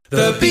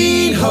The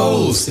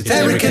Beanholes, it's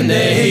Eric and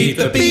Nate,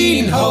 the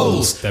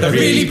Beanholes, they're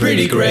really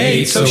pretty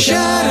great, so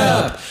shut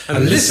up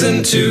and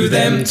listen to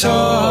them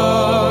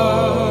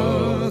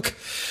talk.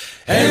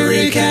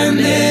 Eric and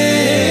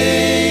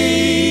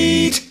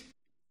Nate.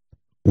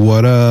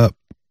 What up?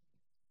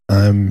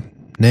 I'm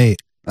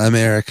Nate. I'm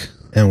Eric.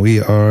 And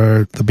we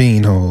are the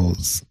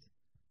Beanholes.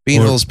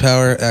 Beanholes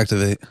power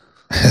activate.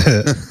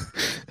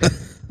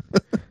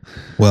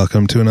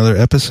 Welcome to another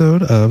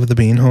episode of the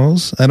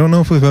Beanholes. I don't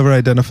know if we've ever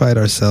identified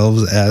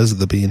ourselves as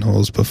the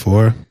Beanholes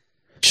before.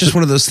 It's just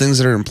one of those things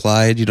that are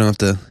implied. You don't have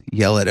to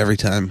yell it every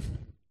time.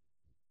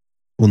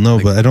 Well, no,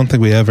 but I don't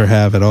think we ever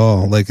have at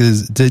all. Like,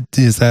 do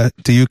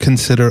you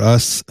consider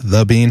us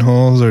the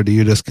Beanholes, or do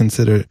you just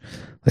consider,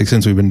 like,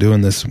 since we've been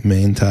doing this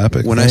main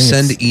topic? When I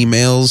send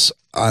emails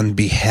on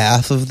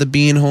behalf of the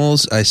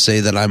Beanholes, I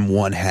say that I'm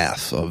one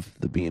half of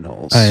the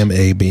Beanholes. I am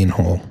a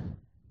Beanhole.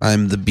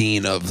 I'm the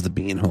bean of the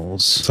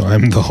Beanholes. So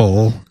I'm the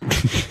hole.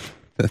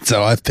 That's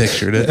how I've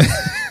pictured it.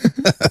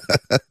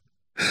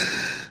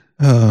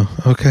 Oh,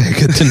 okay.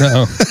 Good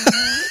to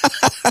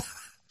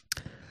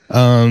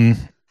know.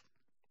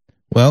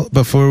 Well,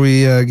 before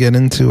we get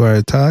into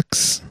our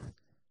talks,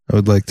 I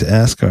would like to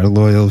ask our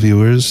loyal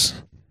viewers,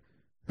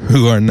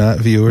 who are not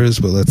viewers,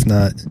 but let's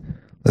not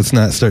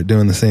start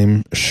doing the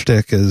same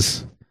shtick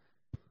as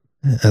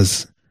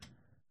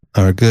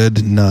our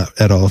good, not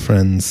at all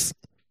friends,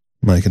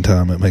 Mike and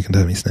Tom at Mike and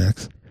Tommy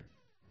Snacks.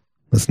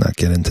 Let's not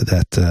get into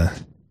that.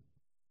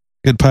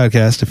 Good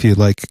podcast if you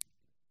like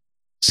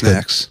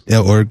snacks. Good,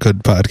 yeah, or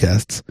good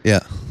podcasts.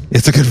 Yeah.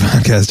 It's a good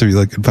podcast if you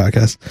like good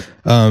podcasts.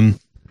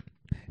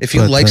 If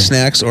you like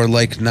snacks or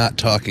like not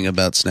talking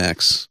about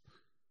snacks,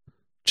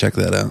 check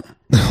that out.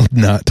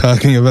 Not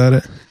talking about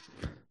it?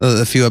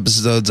 The few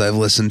episodes I've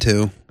listened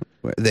to,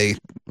 they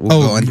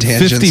will go on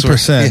tangents.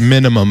 50%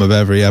 minimum of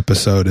every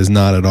episode is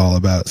not at all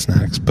about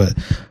snacks, but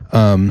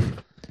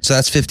so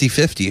that's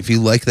 50-50. If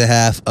you like the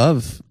half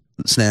of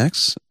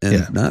snacks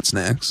and not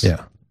snacks,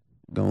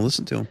 go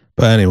listen to them.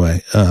 But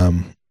anyway,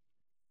 we're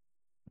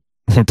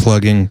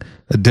plugging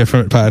a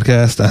different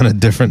podcast on a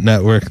different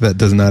network that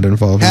does not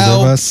involve either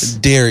of us. How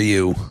dare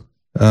you?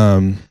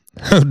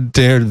 How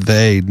dare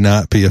they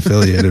not be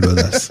affiliated with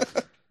us?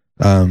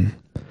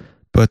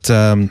 But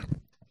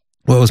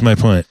what was my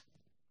point?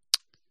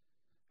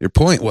 Your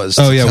point was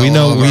we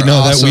know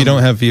that we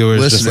don't have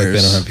viewers, listeners. Just like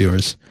they don't have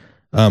viewers.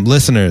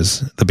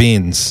 Listeners, the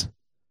Beans.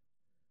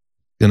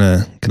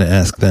 Gonna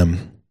ask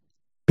them,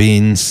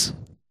 Beans,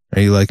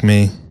 are you like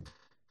me?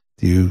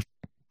 Do you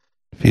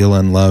feel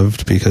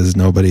unloved because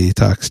nobody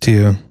talks to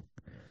you?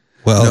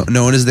 Well,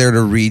 no one is there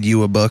to read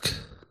you a book.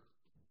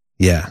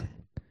 Yeah,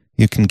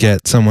 you can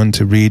get someone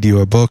to read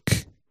you a book,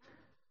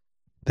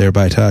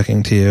 thereby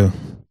talking to you,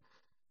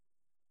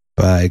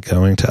 by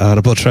going to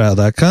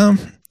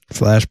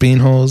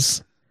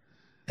audibletrial.com/beanholes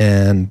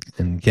and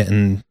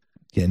getting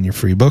your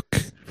free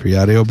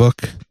audio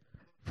book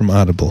from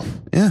Audible.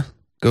 Yeah.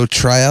 Go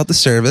try out the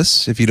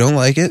service. If you don't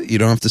like it, you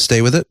don't have to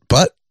stay with it,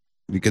 but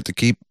you get to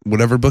keep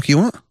whatever book you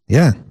want.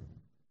 Yeah.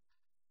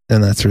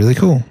 And that's really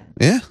cool.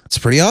 Yeah. It's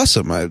pretty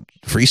awesome.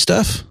 Free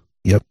stuff.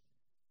 Yep.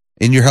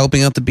 And you're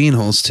helping out the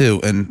Beanholes too.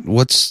 And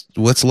what's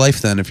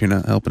life then if you're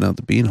not helping out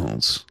the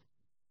Beanholes?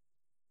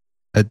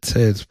 I'd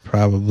say it's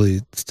probably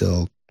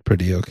still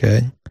pretty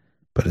okay,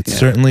 but it's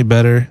certainly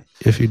better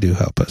if you do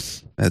help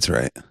us. That's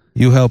right.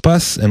 You help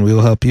us, and we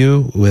will help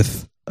you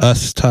with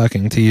us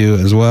talking to you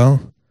as well,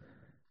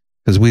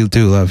 because we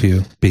do love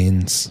you,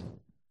 Beans.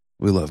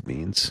 We love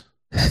beans.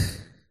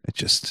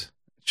 It's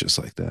just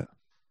like that.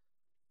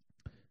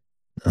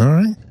 All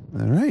right.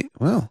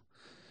 Well,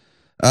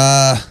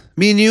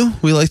 me and you,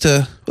 we like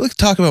to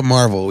talk about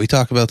Marvel. We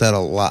talk about that a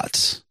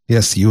lot.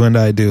 Yes, you and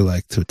I do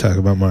like to talk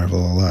about Marvel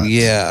a lot.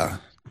 Yeah.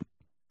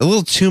 A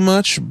little too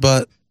much,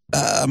 but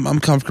I'm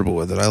comfortable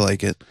with it. I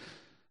like it.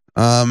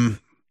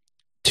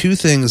 Two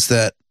things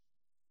that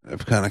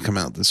have kind of come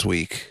out this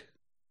week.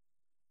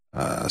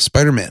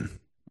 Spider-Man.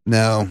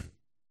 Now,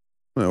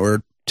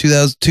 we're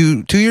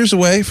 2 years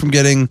away from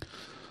getting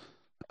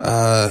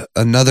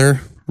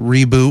another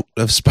reboot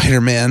of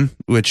Spider-Man,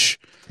 which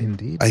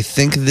indeed I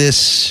think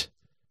this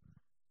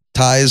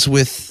ties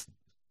with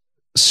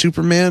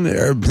Superman,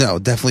 or no,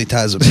 definitely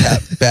ties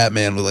with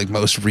Batman with like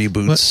most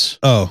reboots. What?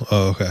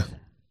 Oh, okay.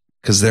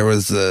 Because there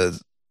was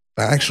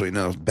actually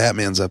no,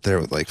 Batman's up there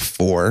with like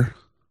 4.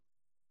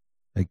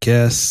 I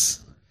guess.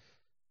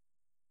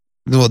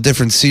 Well,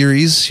 different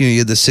series. You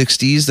had the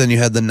 60s, then you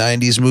had the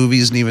 90s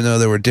movies, and even though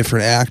there were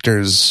different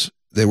actors,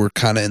 they were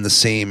kind of in the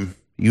same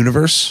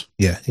universe.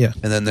 Yeah.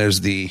 And then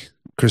there's the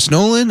Chris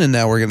Nolan, and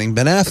now we're getting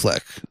Ben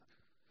Affleck.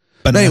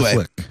 Ben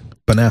Affleck.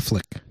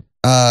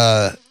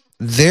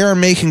 They're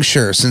making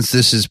sure, since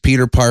this is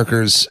Peter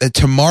Parker's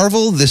to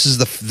Marvel, this is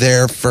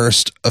their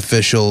first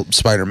official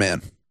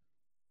Spider-Man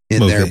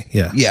in movie,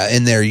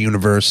 in their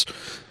universe.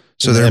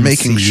 So they're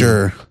making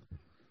sure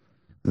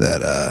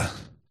that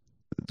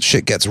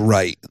shit gets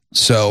right.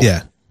 So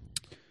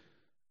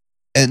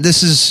and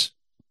this is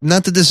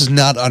not that this is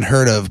not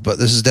unheard of, but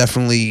this is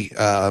definitely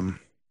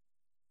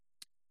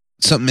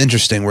something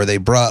interesting where they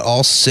brought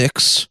all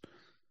 6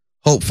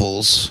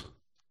 hopefuls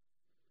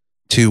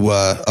to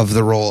of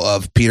the role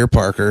of Peter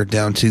Parker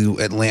down to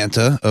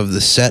Atlanta of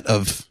the set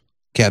of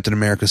Captain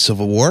America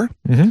Civil War,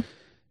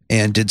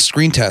 and did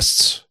screen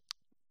tests,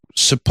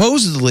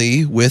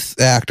 supposedly with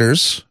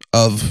actors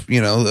of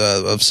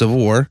of Civil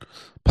War,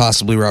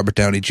 possibly Robert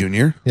Downey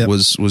Jr.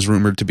 was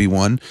rumored to be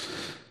one,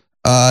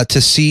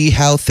 to see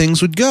how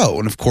things would go.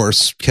 And of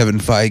course, Kevin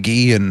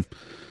Feige and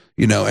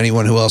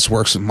anyone who else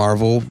works at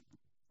Marvel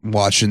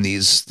watching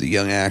the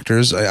young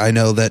actors. I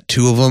know that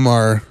two of them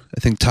are, I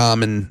think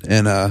Tom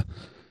and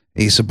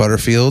Asa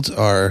Butterfield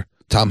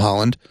Tom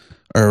Holland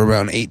are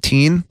around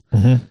 18.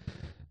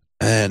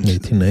 And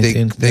 18,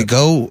 19. They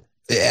go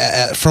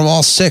from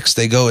all six,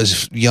 they go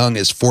as young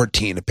as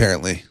 14,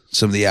 apparently.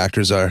 Some of the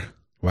actors are.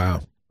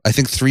 Wow. I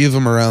think three of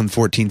them are around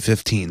 14,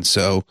 15.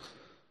 So,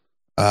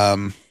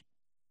 I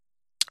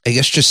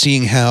guess just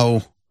seeing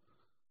how,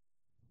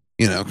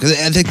 because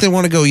I think they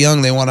want to go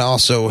young. They want to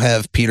also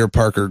have Peter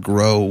Parker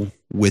grow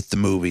with the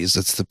movies.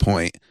 That's the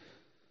point.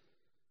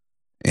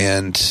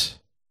 And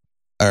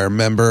I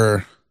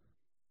remember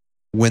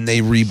when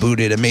they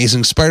rebooted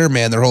Amazing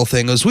Spider-Man, their whole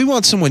thing was, we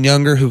want someone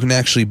younger who can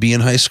actually be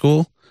in high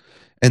school.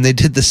 And they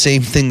did the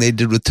same thing they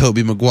did with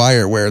Tobey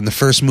Maguire, where in the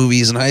first movie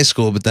he's in high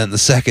school, but then the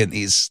second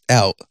he's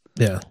out.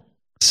 Yeah.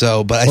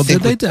 So, but I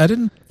think... I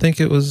didn't think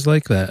it was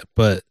like that,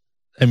 but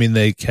I mean,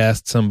 they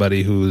cast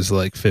somebody who's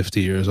like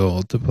 50 years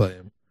old to play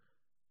him.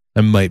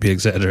 I might be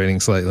exaggerating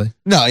slightly.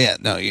 No,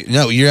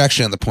 you're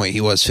actually on the point.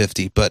 He was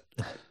 50, but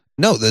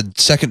no, the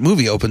second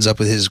movie opens up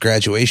with his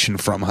graduation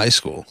from high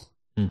school.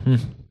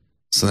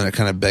 So then it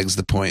kind of begs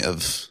the point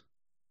of,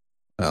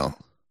 well,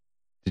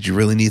 did you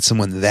really need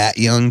someone that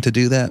young to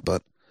do that?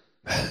 But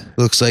it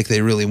looks like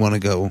they really want to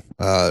go,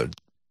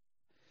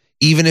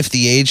 even if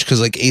the age, because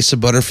like Asa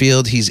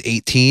Butterfield, he's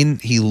 18,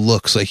 he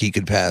looks like he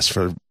could pass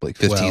for like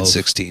 15, 12.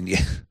 16.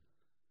 Yeah.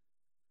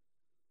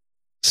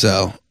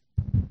 So,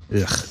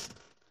 ugh.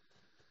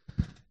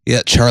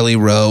 Yeah, Charlie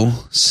Rowe,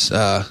 he's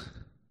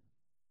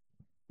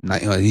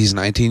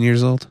 19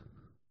 years old.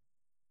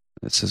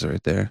 It says it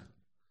right there.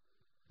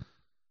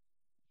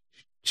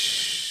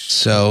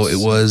 So it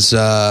was.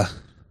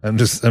 I'm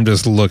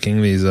just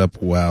looking these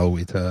up while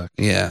we talk.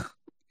 Yeah,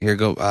 here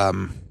go.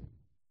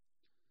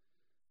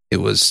 It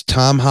was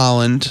Tom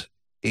Holland,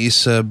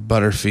 Asa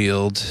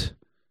Butterfield,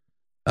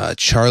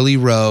 Charlie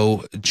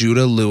Rowe,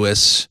 Judah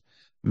Lewis,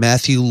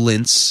 Matthew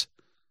Lintz,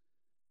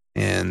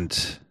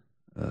 and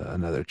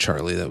another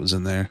Charlie that was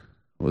in there.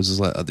 What was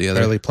the other?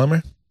 Charlie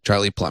Plummer?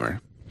 Charlie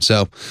Plummer.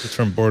 So it's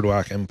from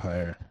Boardwalk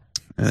Empire.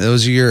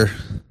 Those are your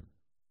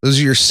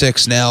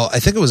six. Now, I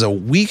think it was a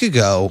week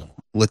ago,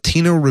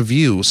 Latino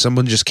Review,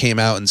 someone just came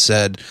out and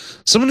said,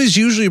 someone who's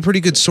usually a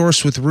pretty good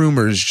source with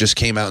rumors just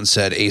came out and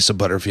said Asa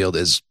Butterfield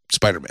is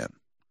Spider-Man.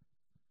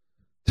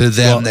 To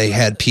them, they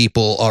had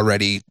people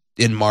already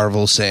in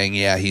Marvel saying,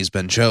 yeah, he's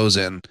been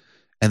chosen.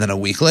 And then a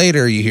week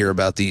later, you hear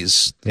about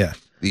these. Yeah.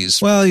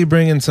 Well, you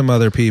bring in some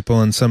other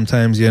people, and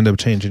sometimes you end up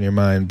changing your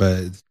mind, but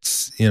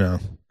it's, Well,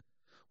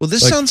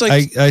 this sounds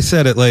like... I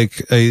said it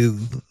like,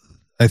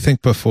 I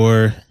think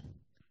before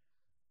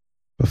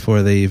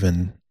they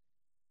even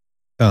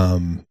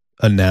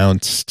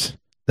announced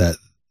that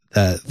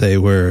they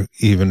were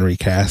even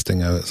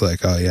recasting, I was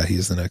like, oh yeah,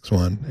 he's the next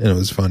one. And it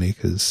was funny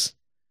because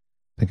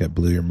I think I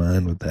blew your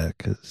mind with that.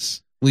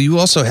 Well, you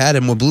also had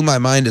him. What blew my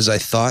mind is I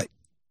thought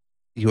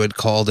you had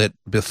called it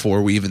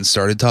before we even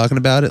started talking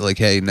about it, like,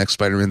 hey, next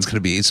Spider-Man's going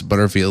to be Asa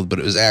Butterfield, but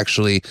it was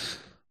actually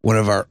one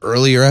of our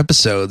earlier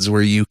episodes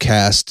where you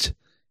cast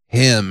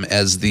him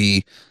as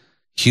the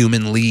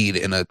human lead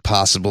in a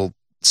possible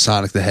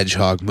Sonic the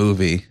Hedgehog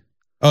movie.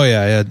 Oh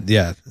yeah.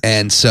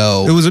 And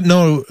so it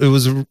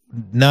was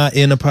not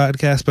in a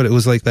podcast, but it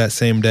was like that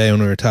same day when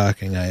we were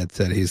talking, I had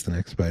said he's the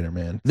next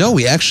Spider-Man. No,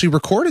 we actually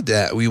recorded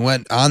that. We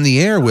went on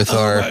the air with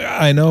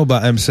I know,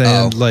 but I'm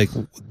saying like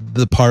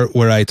the part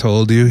where I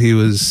told you he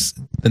was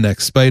the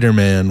next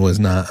Spider-Man was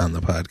not on the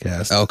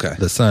podcast. Okay.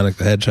 The Sonic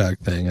the Hedgehog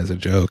thing as a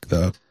joke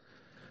though.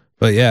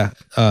 But yeah,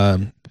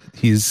 I'm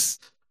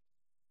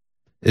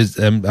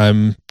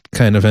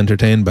kind of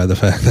entertained by the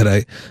fact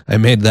that I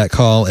made that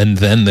call and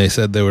then they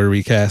said they were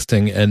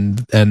recasting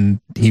and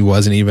he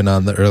wasn't even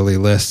on the early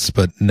lists,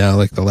 but now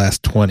like the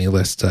last 20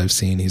 lists I've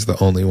seen, he's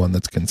the only one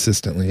that's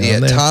consistently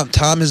on there.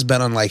 Tom has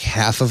been on like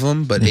half of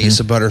them, but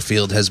Asa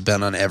Butterfield has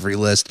been on every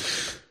list.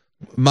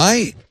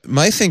 My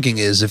thinking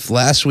is if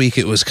last week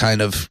it was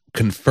kind of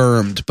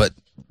confirmed, but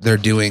they're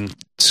doing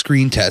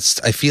screen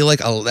tests, I feel like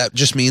that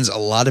just means a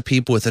lot of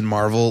people within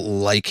Marvel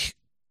like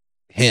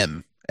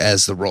him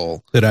as the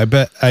role. That I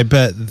bet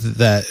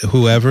that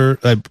whoever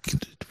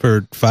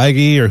for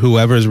Feige or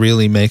whoever's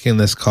really making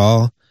this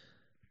call,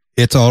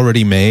 it's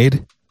already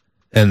made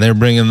and they're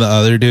bringing the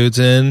other dudes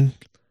in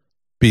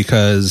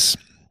because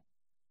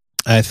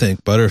I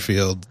think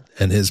Butterfield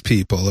and his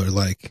people are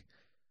like,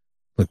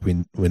 look,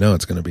 we know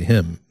it's going to be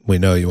him. We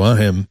know you want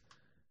him.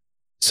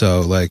 So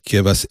like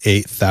give us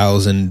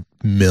 $8,000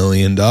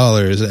 million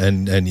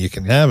and you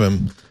can have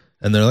him.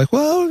 And they're like,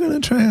 well, we're going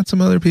to try out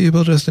some other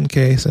people just in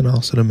case and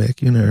also to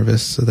make you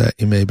nervous so that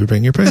you maybe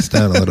bring your price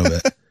down a little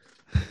bit.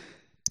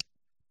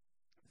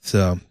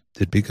 So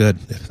it'd be good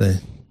if they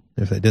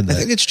did that. I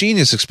think it's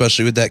genius,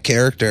 especially with that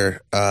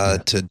character,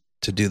 to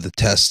do the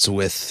tests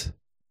with,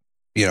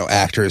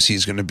 actors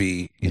he's going to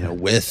be,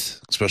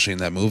 with, especially in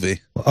that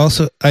movie.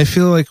 Also, I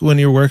feel like when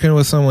you're working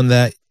with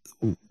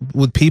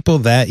with people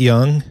that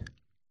young,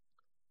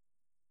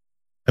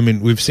 I mean,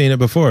 we've seen it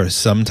before.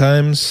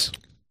 Sometimes,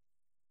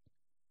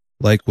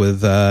 like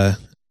with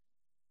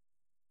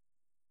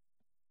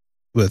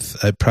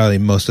probably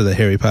most of the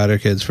Harry Potter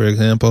kids, for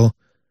example,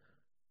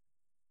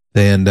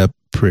 they end up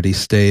pretty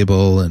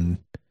stable and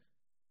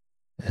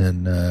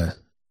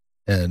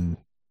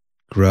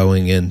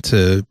growing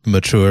into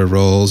mature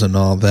roles and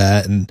all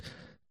that. And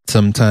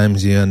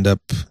sometimes you end up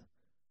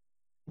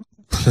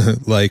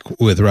like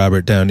with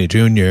Robert Downey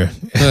Jr.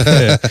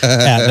 at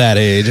that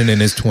age and in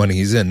his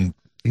 20s and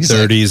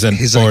 30s and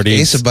 40s.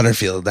 Like Asa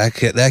Butterfield. That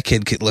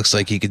kid looks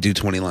like he could do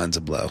 20 lines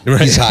of blow.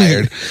 Right. He's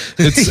hired.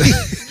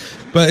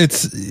 But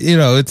it's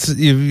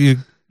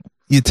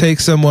you take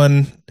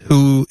someone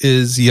who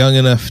is young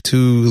enough to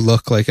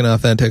look like an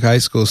authentic high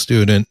school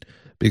student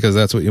because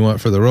that's what you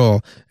want for the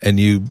role, and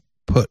you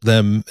put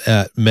them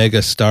at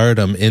mega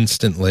stardom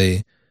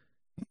instantly.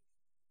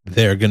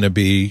 They're gonna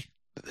be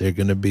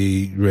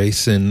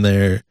racing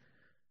their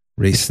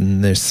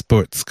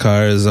sports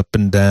cars up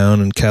and down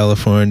in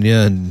California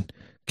and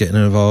getting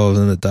involved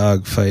in the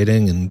dog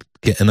fighting and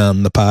getting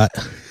on the pot.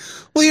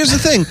 Well, here's the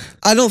thing.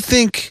 I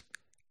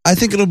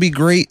think it'll be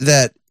great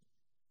that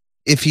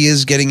if he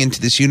is getting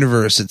into this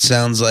universe, it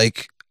sounds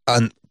like,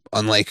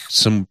 unlike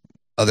some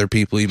other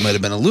people you might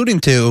have been alluding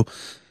to,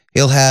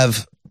 he'll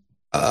have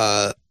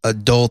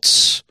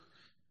adults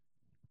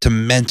to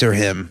mentor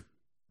him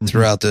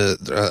throughout the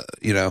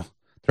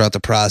throughout the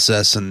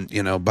process, and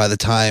by the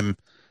time,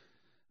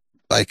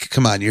 like,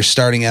 come on, you're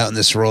starting out in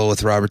this role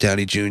with Robert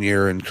Downey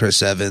Jr. and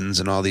Chris Evans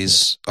and all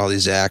these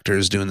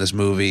actors doing this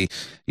movie.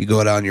 You go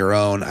out on your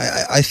own.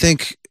 I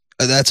think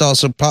that's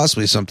also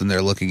possibly something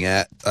they're looking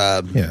at.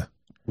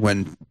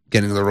 When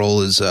getting the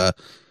role is, how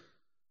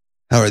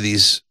are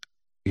these,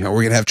 we're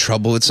going to have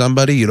trouble with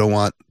somebody. You don't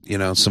want,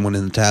 someone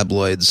in the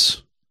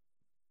tabloids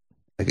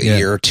like a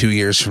year or 2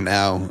 years from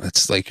now.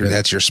 It's like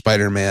that's your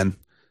Spider-Man,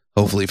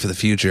 hopefully for the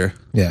future.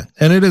 Yeah.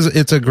 And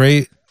it's a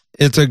great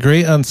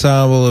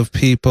ensemble of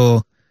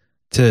people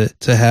to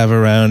have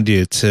around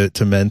you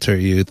to mentor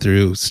you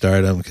through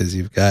stardom, because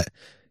you've got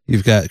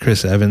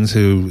Chris Evans,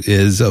 who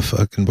is a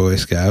fucking Boy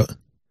Scout.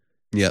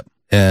 Yep.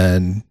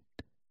 And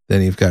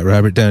then you've got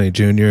Robert Downey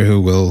Jr.,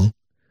 who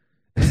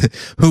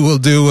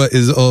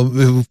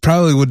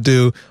probably would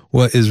do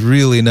what is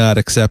really not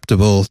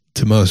acceptable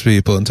to most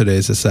people in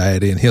today's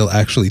society, and he'll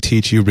actually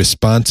teach you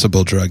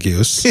responsible drug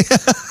use.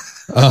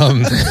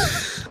 I'm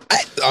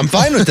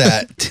fine with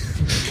that.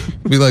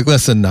 Be like,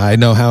 listen, I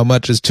know how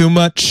much is too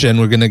much, and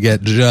we're gonna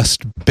get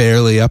just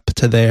barely up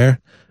to there,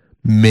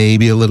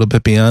 maybe a little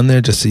bit beyond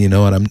there, just so you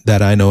know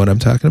I know what I'm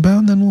talking about,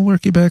 and then we'll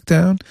work you back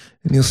down,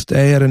 and you'll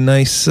stay at a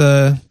nice,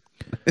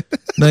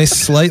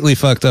 slightly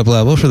fucked up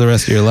level for the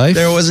rest of your life.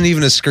 There wasn't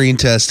even a screen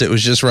test. It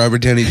was just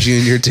Robert Downey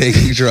Jr.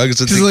 taking drugs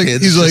with the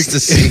kids just to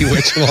see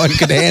which one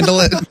could handle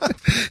it.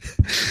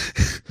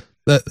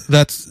 That's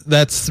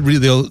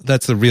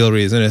the real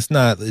reason. It's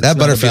not that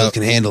Butterfield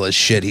can handle his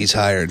shit. He's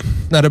hired.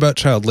 Not about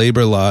child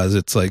labor laws.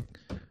 It's like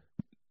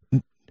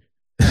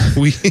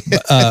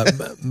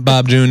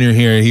Bob Jr.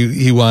 here.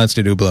 He wants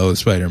to do blow with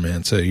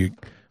Spider-Man. So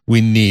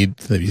we need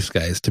these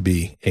guys to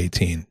be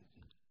 18.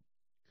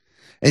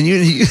 And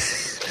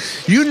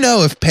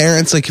if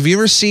parents, like, have you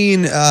ever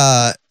seen,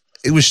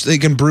 it was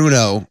like in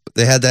Bruno,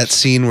 they had that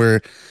scene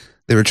where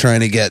they were trying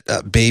to get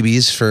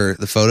babies for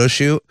the photo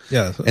shoot.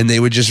 Yeah. And they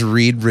would just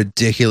read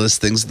ridiculous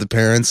things to the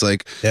parents,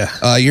 like,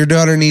 yeah, your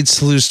daughter needs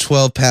to lose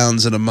 12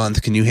 pounds in a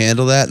month. Can you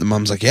handle that? And the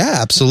mom's like, yeah,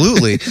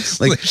 absolutely.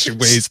 Like she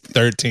weighs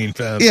 13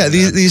 pounds. Yeah.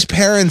 These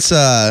parents,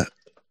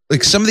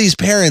 like, some of these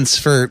parents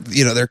for,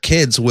 their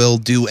kids will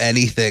do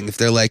anything if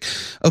they're like,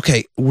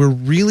 okay, we're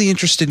really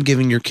interested in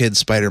giving your kids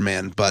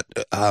Spider-Man, but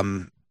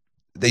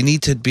they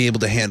need to be able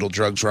to handle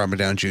drugs, Robert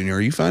Downey Jr.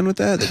 Are you fine with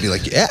that? They'd be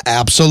like, yeah,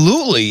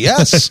 absolutely.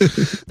 Yes.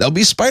 They'll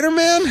be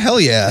Spider-Man. Hell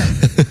yeah.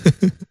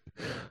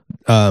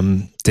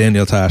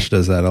 Daniel Tosh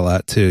does that a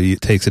lot too. He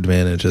takes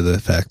advantage of the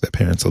fact that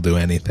parents will do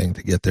anything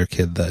to get their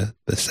kid the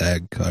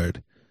SAG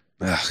card.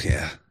 Oh,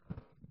 yeah.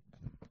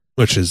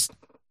 Which is,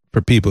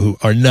 for people who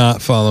are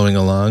not following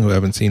along, who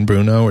haven't seen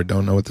Bruno or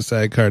don't know what the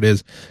SAG card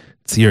is,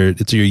 it's your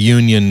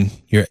union,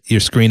 your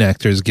Screen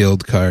Actors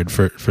Guild card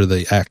for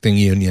the acting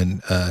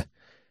union.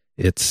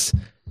 It's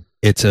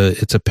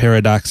a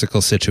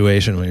paradoxical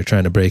situation when you're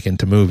trying to break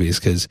into movies,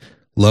 because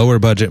lower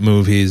budget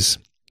movies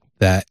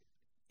that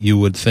you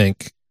would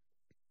think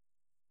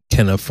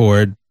can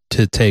afford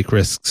to take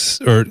risks,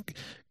 or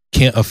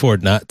can't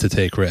afford not to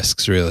take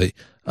risks, really,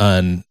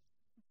 on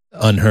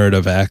unheard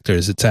of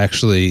actors. It's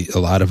actually, a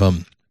lot of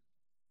them,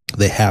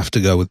 they have to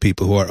go with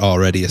people who are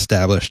already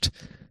established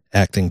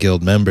acting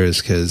guild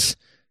members, because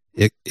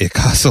it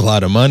costs a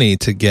lot of money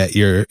to get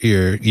your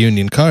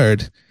union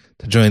card.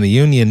 To join the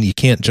union, you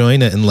can't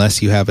join it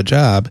unless you have a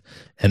job,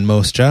 and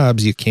most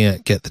jobs you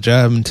can't get the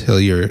job until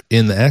you're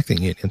in the acting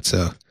union.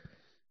 So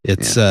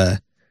It's a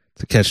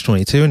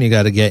catch-22, and you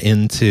got to get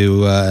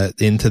into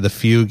the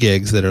few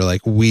gigs that are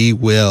like, we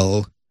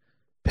will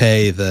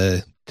pay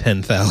the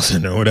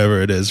 $10,000 or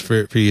whatever it is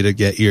for you to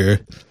get your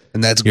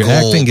gold.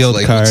 Acting guild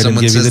like card. When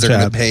someone and give says you the they're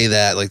going job. to pay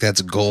that, like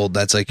that's gold.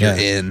 That's like you're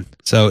in.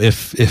 So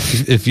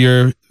if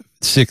your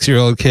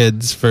 6-year-old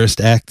kid's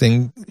first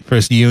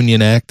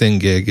union acting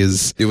gig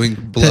is doing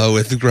blow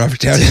with Robert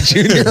Downey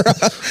Jr.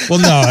 Well,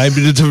 no, I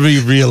mean, to be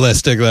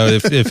realistic though,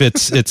 if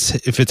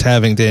it's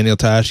having Daniel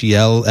Tosh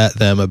yell at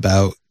them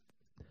about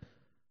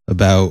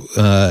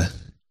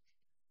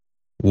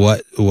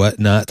what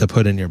not to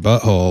put in your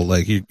butthole,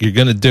 like you're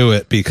gonna do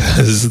it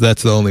because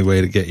that's the only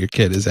way to get your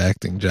kid his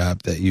acting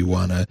job that you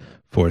want to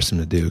force him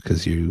to do,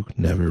 because you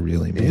never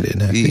really made it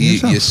in acting.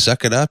 You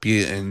suck it up,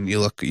 you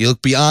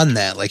look beyond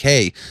that. Like,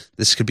 hey,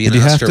 this could be an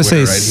Oscar winner. Oscar You have to say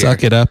right suck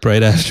here. It up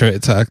right after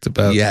it talked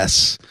about.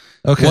 Yes.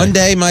 Okay. One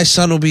day my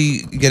son will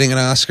be getting an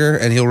Oscar,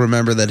 and he'll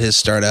remember that his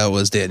start out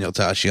was Daniel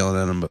Tosh yelling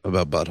at him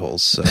about buttholes.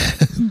 So.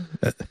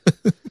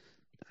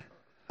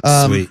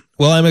 Sweet.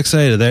 Well, I'm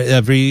excited.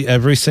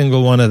 Every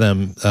single one of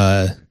them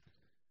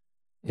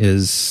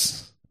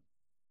has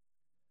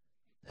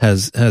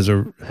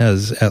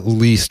at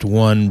least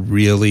one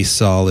really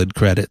solid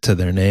credit to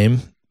their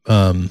name.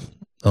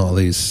 All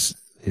these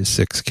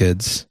 6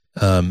 kids,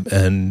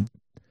 and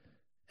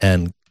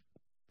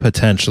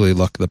potentially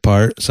look the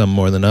part, some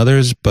more than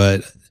others,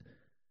 but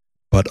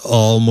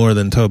all more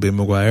than Tobey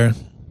Maguire.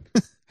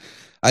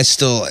 I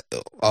still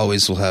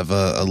always will have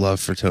a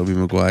love for Tobey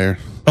Maguire.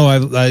 Oh,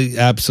 I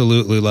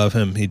absolutely love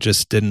him. He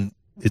just didn't.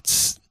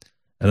 It's,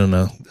 I don't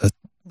know,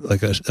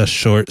 like a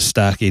short,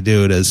 stocky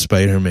dude as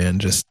Spider-Man.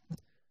 Just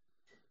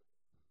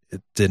it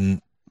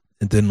didn't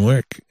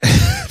work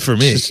for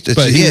me. It's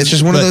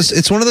just one of those.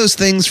 It's one of those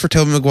things for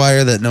Tobey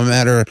Maguire that no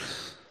matter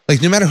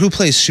who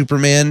plays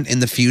Superman in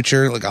the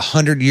future, like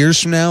 100 years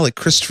from now, like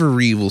Christopher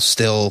Reeve will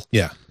still,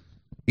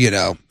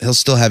 he'll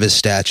still have his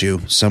statue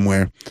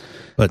somewhere.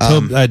 But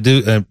I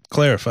do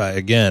clarify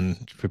again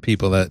for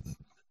people that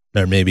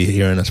are maybe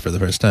hearing us for the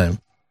first time.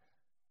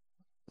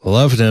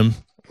 Loved him.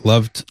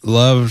 Loved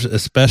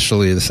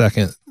especially the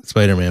second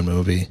Spider-Man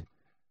movie.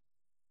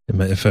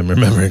 If I'm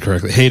remembering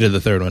correctly, hated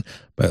the third one,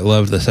 but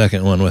loved the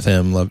second one with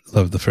him.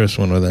 Loved the first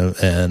one with him,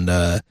 and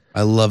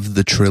I loved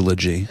the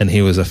trilogy. And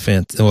he was a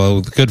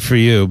well, good for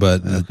you,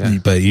 but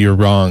you're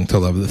wrong to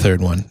love the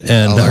third one.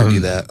 And I'll argue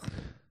that.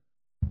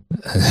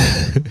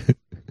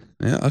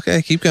 Yeah.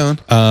 Okay. Keep going.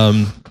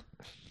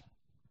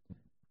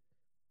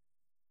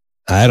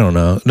 I don't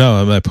know.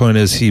 No, my point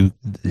is he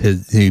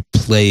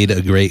played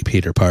a great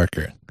Peter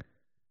Parker.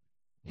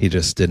 He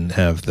just didn't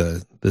have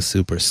the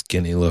super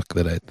skinny look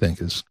that I think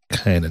is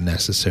kind of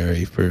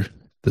necessary for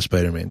the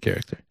Spider-Man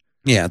character.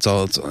 Yeah, it's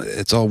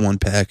all one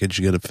package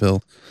you got to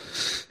fill.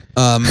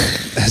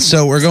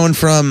 So we're going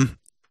from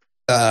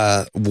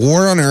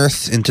War on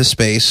Earth into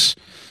space.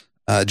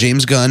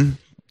 James Gunn,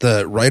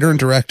 the writer and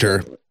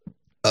director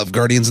of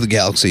Guardians of the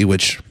Galaxy,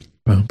 which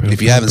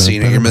if you haven't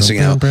seen it, you're missing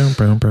out. Even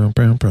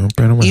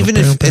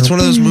if it's one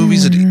of those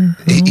movies that,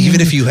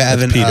 even if you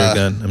haven't, Peter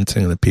Gunn. I'm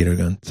singing the Peter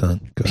Gunn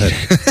song. Go ahead.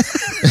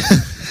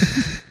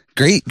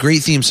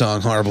 Great theme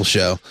song. Horrible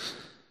show.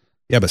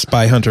 Yeah, but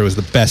Spy Hunter was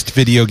the best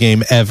video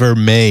game ever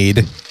made.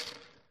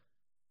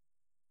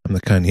 I'm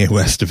the Kanye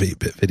West of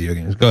 8-bit video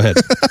games. Go ahead.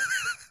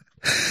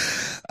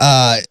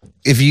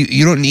 If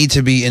you don't need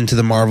to be into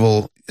the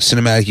Marvel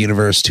Cinematic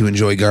Universe to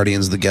enjoy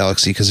Guardians of the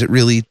Galaxy, because it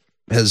really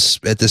has,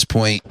 at this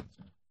point,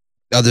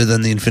 other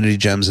than the Infinity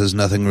Gems, has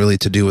nothing really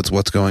to do with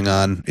what's going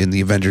on in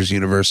the Avengers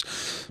universe.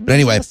 But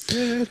anyway,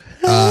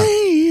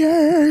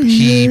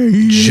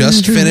 he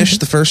just finished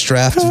the first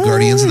draft of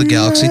Guardians of the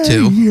Galaxy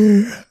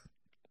 2.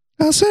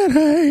 I said,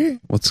 hey.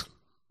 What's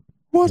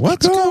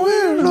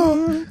going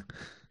on?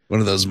 One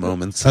of those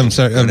moments. I'm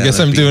sorry. I guess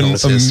I'm doing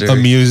a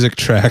music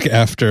track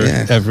after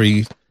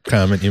every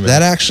comment you made.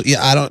 That actually,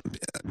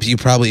 you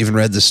probably even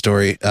read this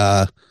story.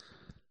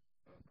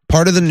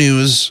 Part of the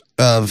news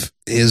of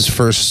his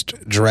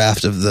first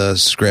draft of the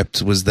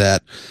script was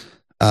that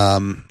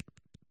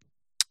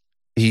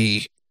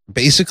he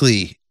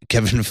basically,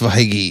 Kevin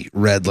Feige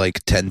read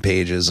like 10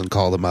 pages and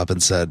called him up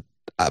and said,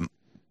 I'm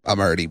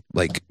already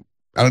like,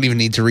 I don't even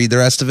need to read the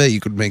rest of it. You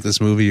could make this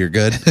movie. You're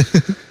good.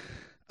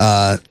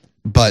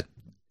 But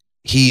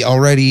he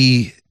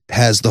already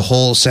has the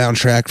whole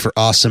soundtrack for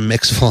Awesome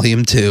Mix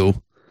Volume 2,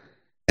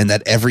 and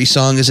that every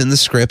song is in the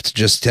script,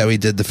 just how he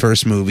did the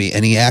first movie.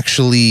 And he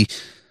actually,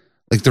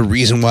 like, the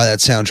reason why that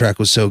soundtrack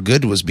was so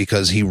good was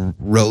because he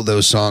wrote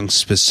those songs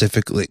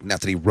specifically.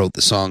 Not that he wrote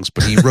the songs,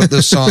 but he wrote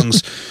those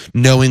songs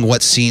knowing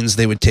what scenes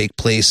they would take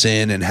place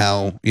in and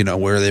how,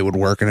 where they would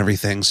work and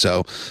everything.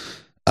 So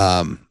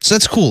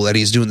that's cool that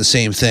he's doing the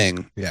same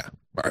thing. Yeah.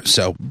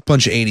 So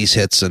bunch of 80s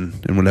hits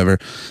and whatever.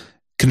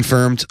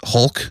 Confirmed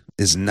Hulk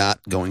is not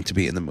going to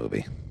be in the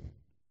movie.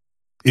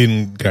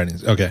 In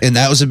Guardians. Okay. And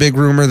that was a big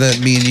rumor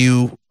that me and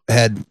you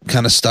had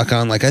kind of stuck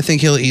on. Like, I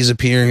think he's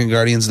appearing in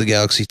Guardians of the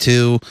Galaxy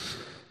 2.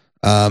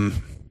 And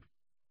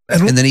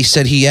then he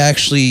said he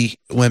actually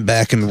went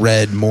back and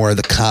read more of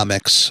the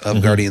comics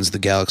of Guardians of the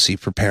Galaxy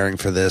preparing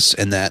for this,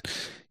 and that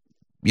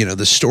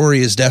the story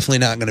is definitely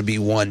not going to be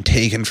one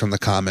taken from the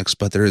comics,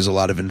 but there is a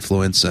lot of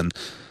influence. And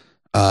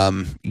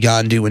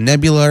Yondu and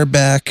Nebula are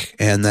back,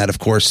 and that, of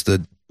course,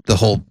 the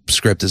whole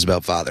script is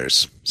about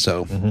fathers.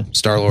 So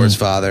Star-Lord's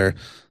father,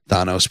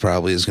 Thanos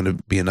probably is going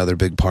to be another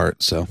big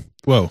part. So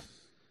whoa,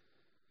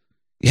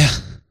 yeah.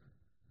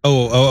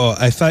 Oh!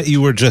 I thought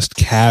you were just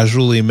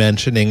casually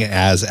mentioning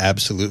as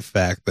absolute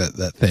fact that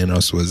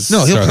Thanos was.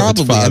 No, he'll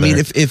Star-Lord's probably. father. I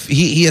mean, if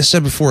he has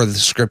said before, the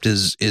script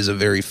is a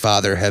very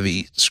father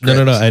heavy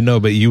script. No. I know,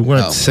 but you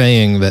weren't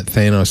saying that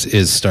Thanos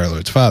is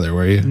Star-Lord's father,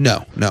 were you?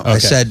 No. Okay. I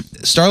said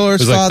It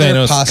Star-Lord's was like father,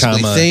 Thanos,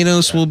 possibly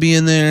Thanos will be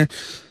in there.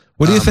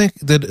 What do you think?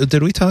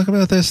 Did we talk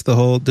about this?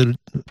 The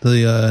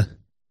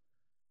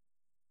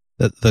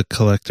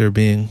collector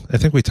being? I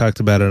think we talked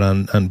about it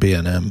on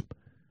BNM.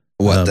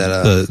 What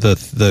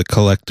the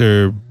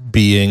collector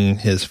being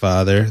his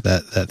father?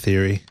 That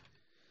theory.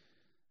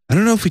 I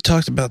don't know if we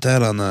talked about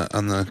that on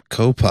the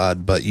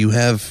co-pod, but you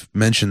have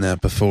mentioned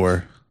that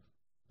before.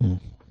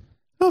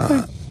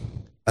 Okay.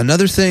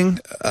 Another thing,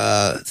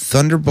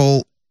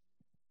 Thunderbolt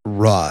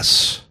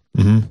Ross,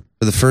 for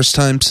the first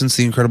time since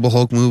the Incredible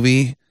Hulk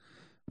movie,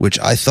 which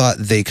I thought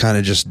they kind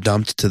of just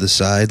dumped to the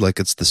side,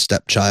 like it's the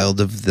stepchild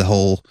of the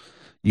whole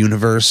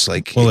universe.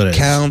 Like, it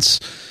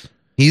counts.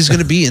 He's going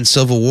to be in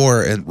Civil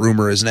War, and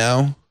rumor is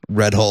now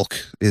Red Hulk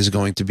is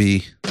going to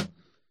be a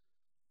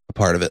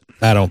part of it.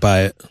 I don't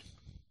buy it.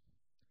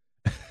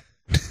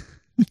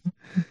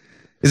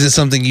 Is it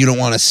something you don't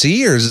want to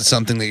see, or is it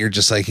something that you're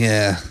just like,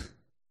 yeah?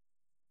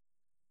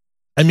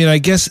 I mean, I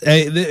guess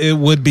it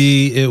would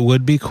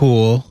be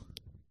cool,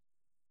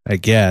 I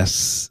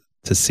guess,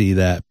 to see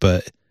that,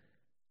 but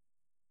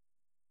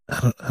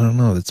I don't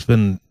know.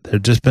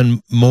 There've just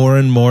been more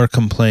and more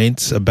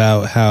complaints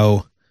about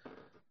how,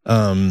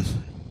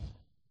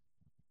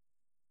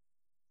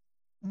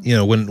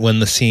 when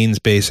the scenes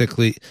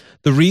basically,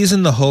 the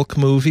reason the Hulk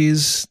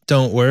movies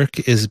don't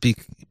work is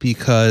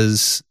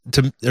because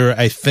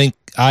I think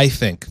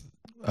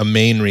a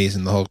main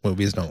reason the Hulk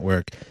movies don't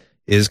work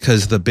is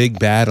because the big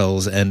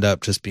battles end up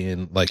just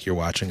being like you're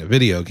watching a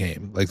video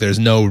game. Like, there's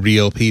no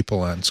real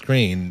people on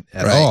screen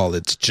at all.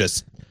 It's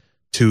just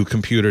two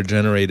computer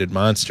generated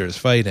monsters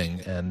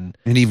fighting. And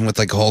even with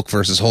like Hulk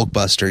versus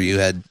Hulkbuster, you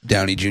had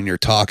Downey Jr.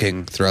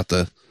 talking throughout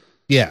the,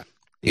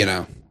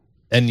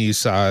 and you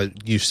saw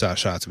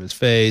shots of his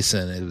face,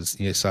 and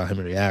you saw him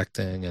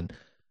reacting, and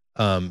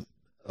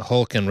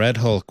Hulk and Red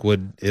Hulk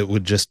would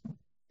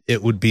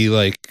be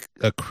like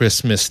a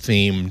Christmas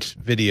themed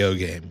video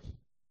game.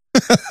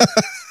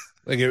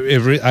 Like,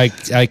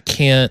 I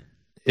can't.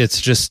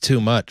 It's just too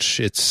much.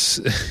 It's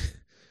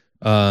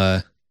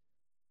well,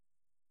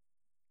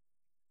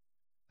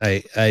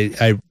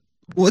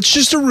 it's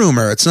just a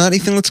rumor. It's not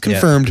anything that's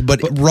confirmed,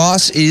 but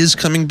Ross is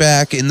coming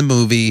back in the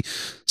movie.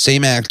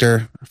 Same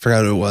actor. I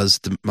forgot who it was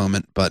at the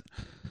moment, but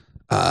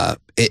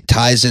it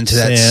ties into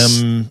that.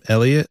 Sam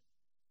Elliott?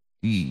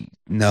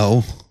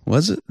 No.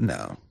 Was it?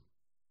 No.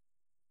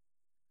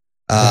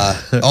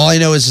 All I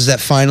know is that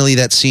finally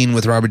that scene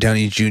with Robert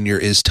Downey Jr.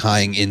 is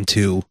tying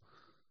into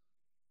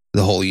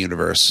the whole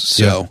universe.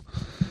 So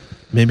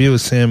maybe it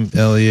was Sam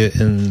Elliott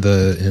in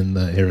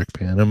the Eric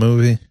Bana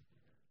movie.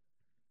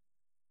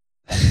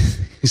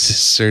 He's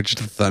just searched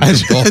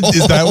Thunderbolt.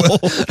 Is that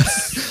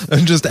what?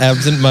 I'm just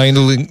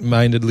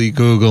absent-mindedly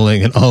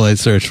Googling, and all I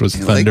searched was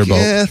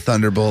Thunderbolt.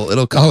 Thunderbolt.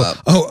 It'll come up.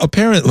 Oh,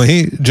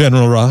 apparently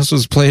General Ross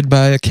was played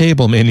by a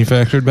cable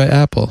manufactured by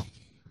Apple.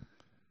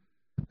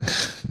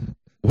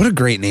 What a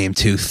great name,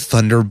 too.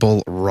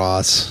 Thunderbolt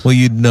Ross. Well,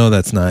 you'd know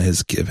that's not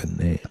his given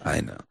name.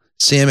 I know.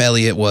 Sam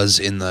Elliott was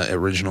in the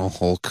original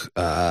Hulk,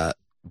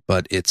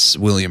 but it's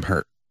William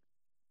Hurt.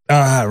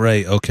 Ah,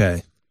 right.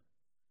 Okay.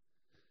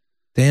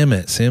 Damn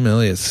it. Sam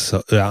Elliott's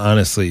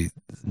honestly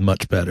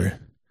much better.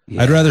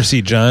 Yeah. I'd rather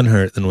see John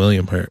Hurt than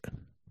William Hurt.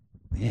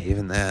 Yeah,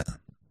 even that.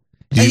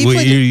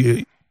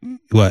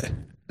 What?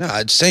 No,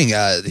 I'm saying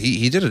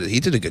he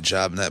did a good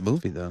job in that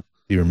movie, though.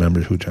 Do you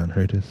remember who John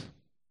Hurt is?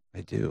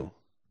 I do.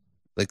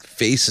 Like, the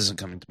face isn't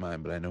coming to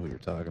mind, but I know who you're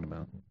talking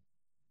about.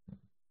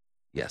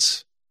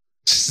 Yes.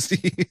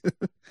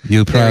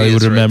 You probably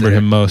would remember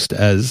him most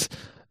as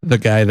the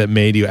guy that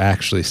made you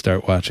actually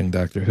start watching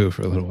Doctor Who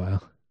for a little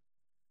while.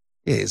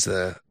 Yeah,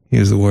 he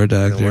was the War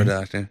Doctor. The War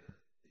Doctor.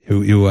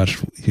 You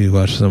watched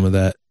some of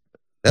that.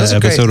 That was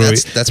episode.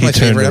 That's my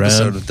favorite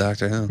episode of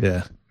Doctor Who.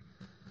 Yeah.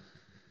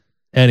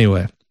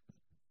 Anyway,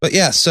 but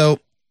yeah, so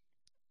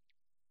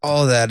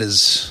all of that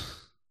is,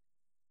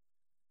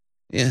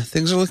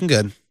 things are looking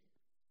good.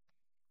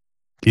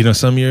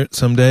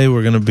 Someday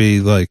we're gonna be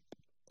like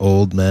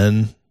old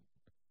men,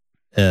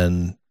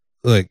 and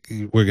like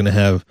we're gonna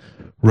have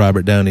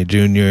Robert Downey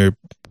Jr.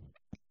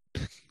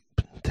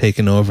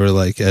 taking over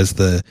like as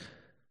the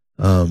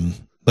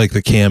like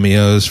the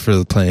cameos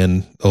for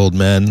playing old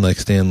men like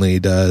Stan Lee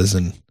does.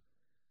 And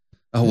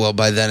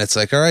by then it's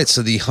like, all right,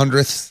 so the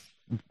 100th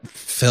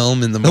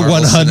film in the Marvel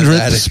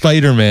 100th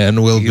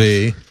Spider-Man will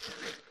be.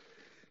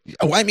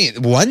 I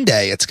mean, one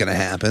day it's gonna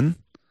happen.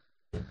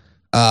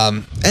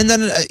 And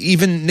then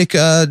even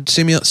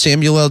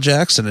Samuel L.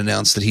 Jackson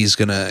announced that he's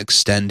going to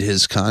extend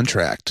his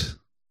contract.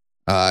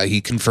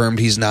 He confirmed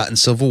he's not in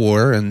Civil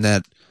War, and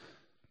that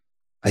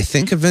I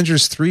think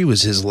Avengers 3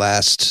 was his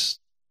last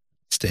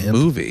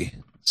movie.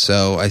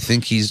 So I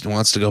think he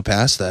wants to go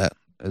past that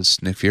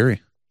as Nick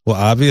Fury. Well,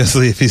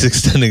 obviously, if he's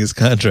extending his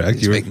contract,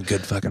 he's making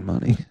good fucking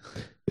money.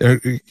 Yeah,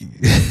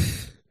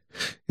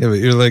 but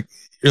you're like,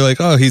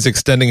 oh, he's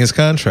extending his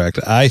contract.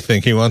 I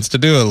think he wants to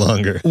do it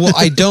longer. Well,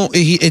 I don't.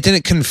 It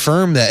didn't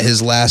confirm that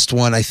his last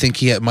one. I think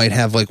he might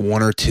have like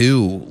one or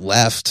two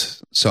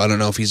left. So I don't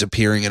know if he's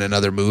appearing in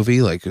another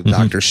movie like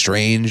Doctor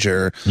Strange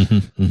or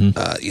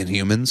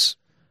Inhumans.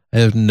 I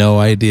have no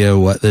idea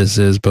what this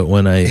is, but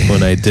when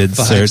I did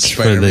search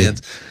for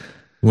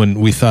when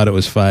we thought it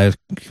was five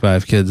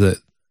kids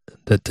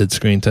that did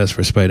screen tests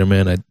for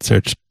Spider-Man, I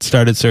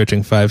started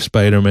searching 5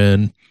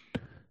 Spider-Man,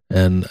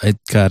 and I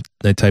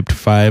typed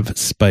 5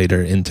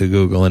 spider into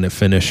Google, and it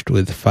finished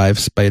with 5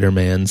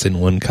 Spider-Mans in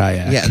one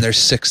kayak. Yeah, and there's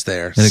 6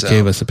 there. And it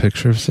gave us a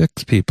picture of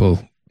 6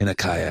 people in a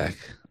kayak.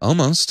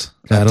 Almost.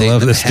 Gotta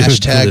love this dude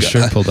with the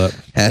shirt pulled up.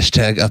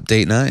 Hashtag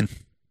update 9.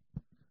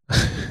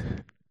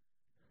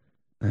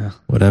 Yeah.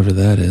 Whatever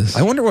that is.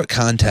 I wonder what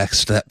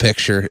context that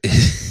picture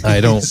is.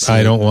 I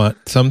don't want.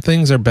 Some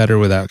things are better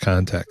without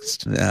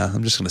context. Yeah,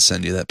 I'm just going to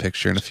send you that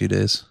picture in a few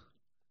days.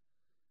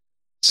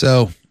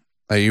 So,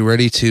 are you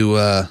ready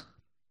to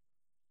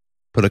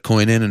put a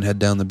coin in and head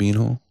down the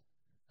beanhole?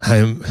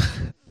 I'm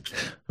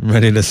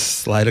ready to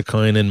slide a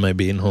coin in my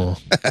beanhole.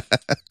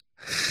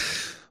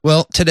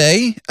 Well,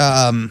 today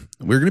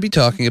we're going to be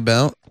talking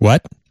about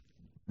what?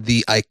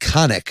 The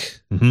iconic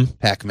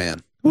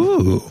Pac-Man.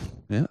 Ooh.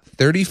 Yeah,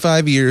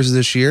 35 years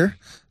this year.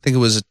 I think it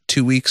was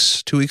 2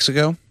 weeks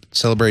ago.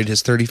 Celebrated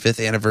his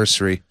 35th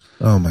anniversary.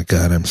 Oh my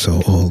God, I'm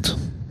so old.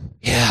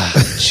 Yeah,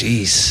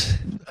 jeez.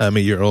 I'm a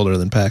year older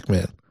than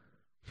Pac-Man.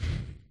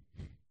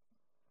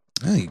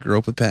 Oh, you grew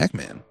up with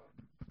Pac-Man.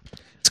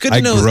 It's good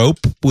to know. I grew up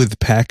with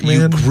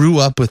Pac-Man? You grew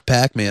up with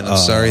Pac-Man. I'm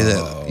sorry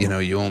that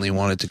you only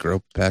wanted to grow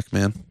up with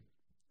Pac-Man.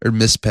 Or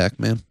Miss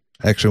Pac-Man.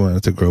 I actually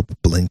wanted to grow up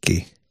with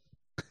Blinky.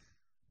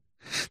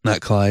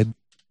 Not Clyde.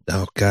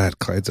 Oh God,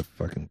 Clyde's a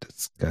fucking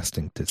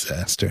disgusting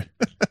disaster.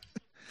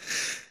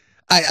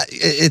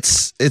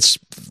 It's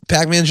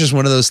Pac-Man's just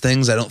one of those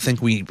things I don't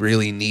think we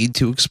really need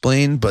to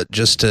explain, but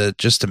just to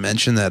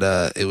mention that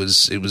it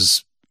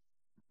was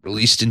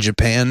released in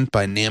Japan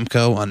by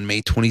Namco on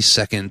May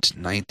 22nd,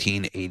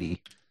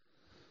 1980.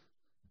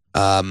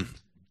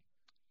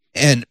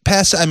 And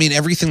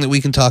everything that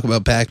we can talk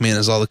about Pac-Man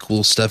is all the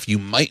cool stuff you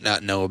might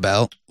not know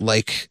about,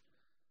 like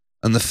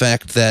on the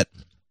fact that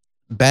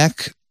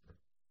back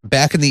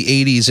in the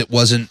 80s, it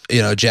wasn't,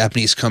 a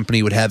Japanese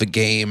company would have a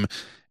game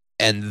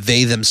and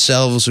they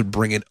themselves would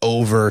bring it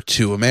over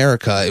to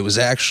America. It was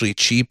actually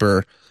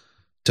cheaper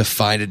to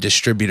find a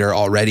distributor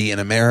already in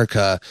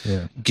America,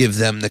 give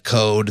them the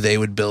code, they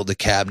would build the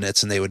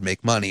cabinets and they would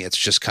make money. It's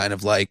just kind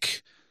of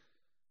like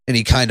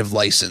any kind of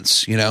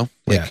license,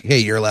 hey,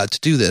 you're allowed to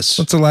do this.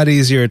 Well, it's a lot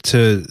easier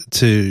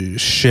to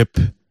ship.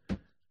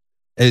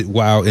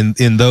 Wow,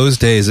 in those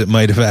days, it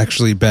might have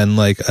actually been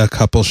like a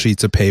couple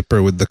sheets of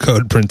paper with the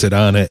code printed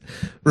on it.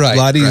 Right, a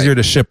lot easier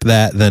to ship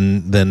that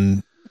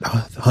than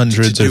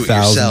hundreds or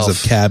thousands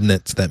of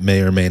cabinets that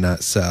may or may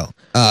not sell.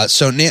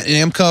 So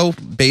Namco,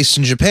 based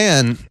in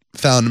Japan,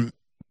 found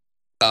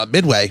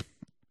Midway,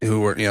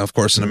 who were, of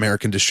course, an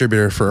American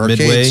distributor for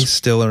arcades. Midway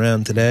still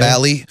around today.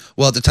 Bally.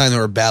 Well, at the time they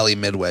were Bally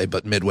Midway,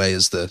 but Midway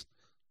is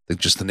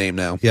just the name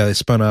now. Yeah, they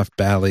spun off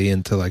Bally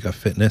into like a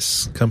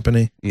fitness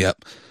company.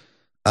 Yep.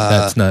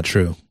 That's not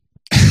true.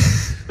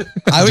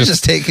 I was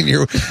just taking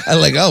oh,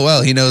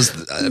 well, he knows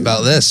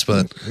about this,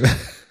 but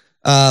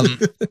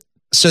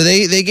so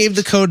they gave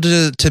the code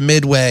to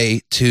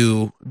Midway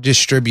to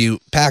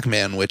distribute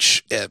Pac-Man,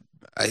 which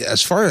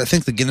as far as I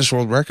think the Guinness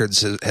World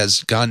Records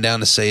has gone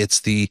down to say it's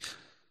the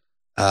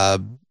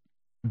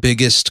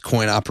biggest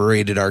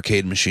coin-operated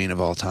arcade machine of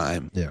all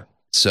time. Yeah.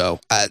 So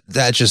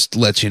that just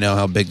lets you know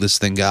how big this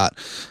thing got.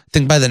 I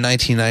think by the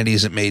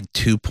 1990s, it made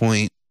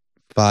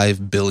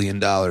 $2.5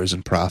 billion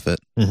in profit.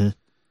 Mm-hmm.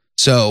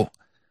 So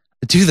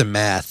do the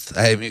math.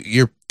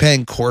 You're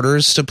paying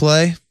quarters to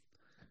play.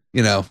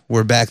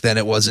 Where back then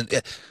it wasn't.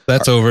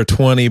 That's over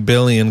 20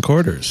 billion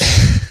quarters.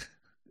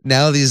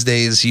 Now these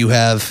days you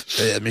have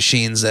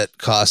machines that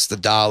cost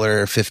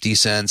 $1, 50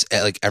 cents.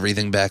 Like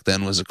everything back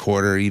then was a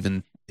quarter,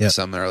 even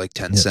some are like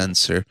 10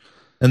 cents.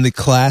 And the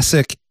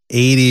classic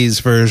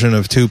 80s version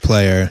of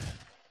 2-player,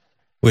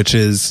 which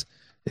is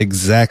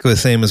exactly the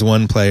same as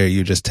 1-player,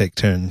 you just take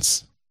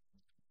turns.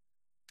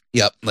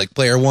 Yep, like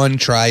player 1,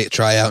 try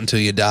out until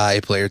you die.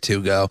 Player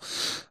 2, go.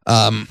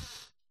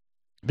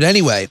 But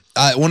anyway,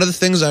 one of the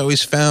things I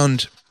always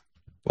found.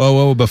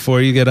 Whoa!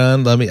 Before you get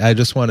on, I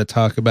just want to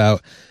talk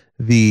about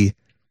the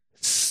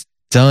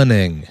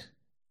stunning,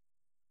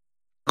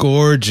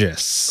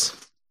 gorgeous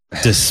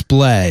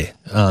display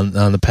on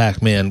the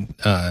Pac-Man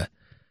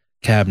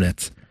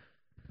cabinets.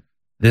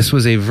 This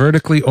was a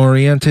vertically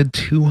oriented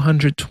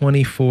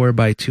 224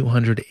 by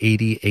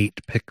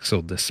 288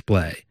 pixel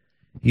display.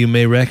 You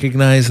may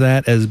recognize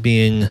that as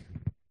being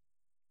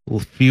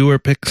fewer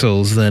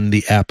pixels than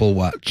the Apple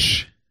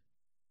Watch.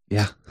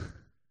 Yeah.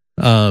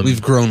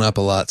 We've grown up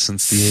a lot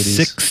since the 80s.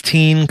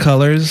 16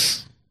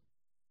 colors.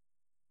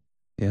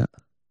 Yeah.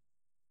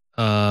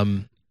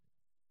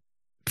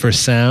 For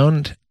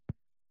sound,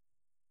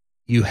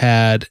 you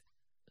had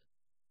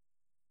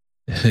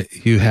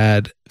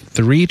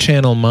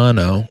 3-channel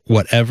mono,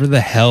 whatever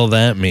the hell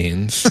that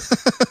means.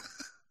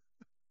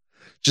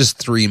 Just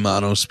 3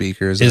 mono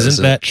speakers.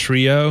 Isn't that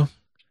trio?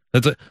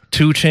 That's a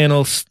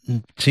 2-channel.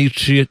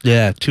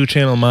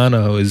 2-channel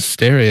mono is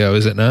stereo,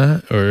 is it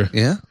not? Or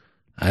yeah,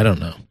 I don't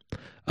know.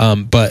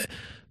 But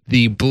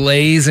the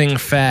blazing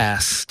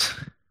fast,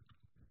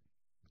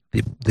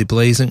 the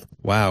blazing.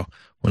 Wow.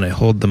 When I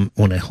hold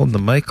the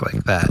mic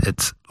like that,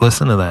 it's,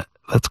 listen to that.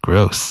 That's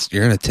gross.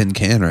 You're in a tin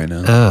can right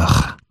now.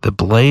 Ugh. The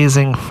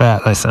blazing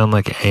fat. I sound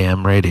like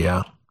AM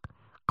radio.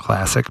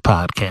 Classic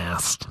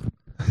podcast.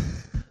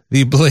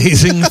 The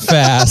blazing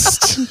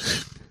fast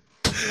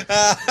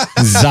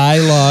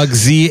Zilog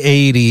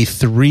Z80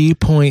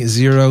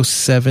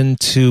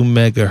 3.072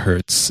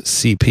 megahertz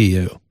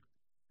CPU.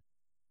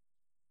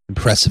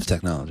 Impressive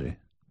technology.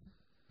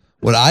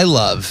 What I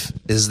love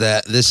is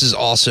that this is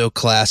also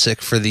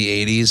classic for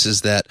the 80s,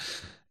 is that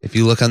if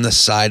you look on the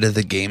side of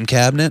the game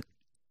cabinet,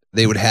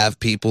 they would have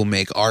people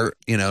make art,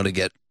 to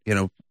get,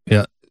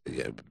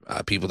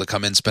 people to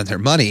come in and spend their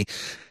money.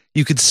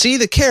 You could see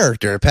the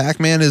character.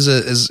 Pac-Man is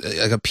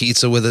like a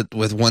pizza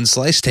with one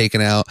slice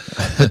taken out,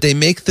 but they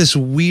make this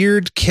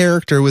weird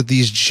character with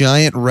these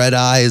giant red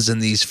eyes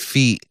and these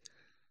feet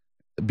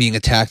being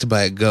attacked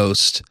by a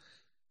ghost.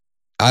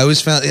 I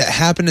always found it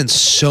happened in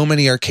so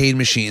many arcade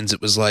machines.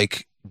 It was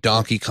like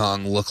Donkey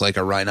Kong looked like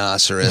a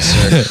rhinoceros,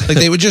 or like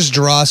they would just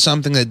draw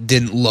something that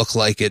didn't look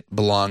like it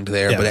belonged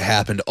there, but it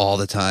happened all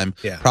the time.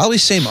 Yeah. Probably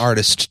same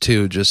artist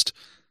too, just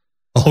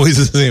always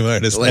the same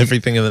artist. Like,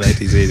 everything in the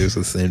 1980s was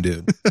the same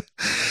dude.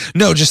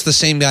 No, just the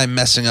same guy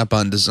messing up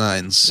on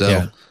designs. So,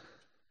 yeah.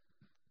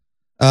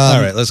 All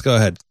right, let's go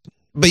ahead.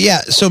 But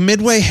yeah, so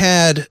Midway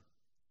had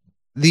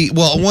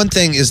one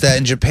thing is that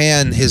in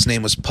Japan his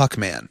name was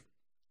Pac-Man.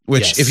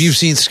 Which, if you've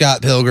seen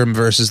Scott Pilgrim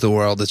versus the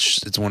World,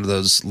 it's one of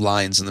those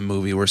lines in the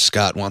movie where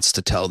Scott wants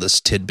to tell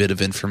this tidbit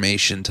of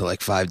information to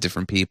like 5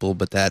 different people,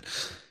 but that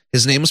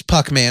his name was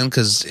Pac-Man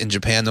because in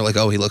Japan they're like,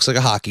 oh, he looks like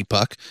a hockey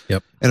puck.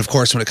 Yep. And of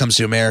course, when it comes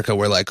to America,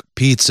 we're like,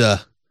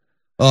 pizza.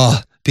 Oh,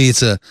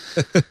 pizza.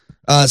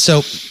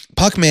 So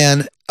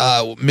Pac-Man,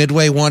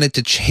 Midway wanted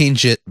to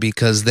change it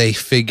because they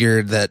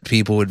figured that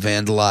people would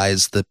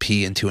vandalize the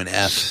P into an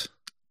F,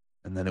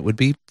 and then it would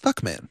be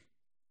Fuckman.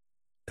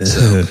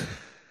 So...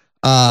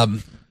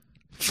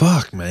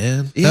 fuck,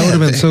 man. That would have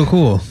been so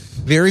cool.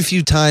 Very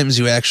few times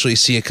you actually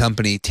see a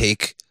company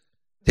take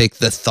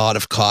the thought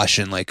of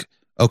caution, like,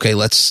 okay,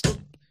 let's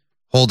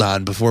hold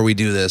on before we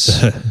do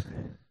this.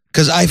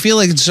 Because I feel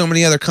like in so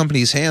many other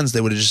companies' hands, they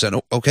would have just said,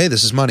 oh, okay,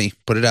 this is money.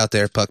 Put it out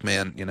there,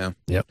 Pac-Man,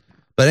 Yep.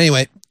 But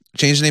anyway,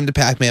 change the name to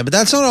Pac-Man. But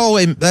that's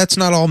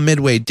not all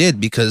Midway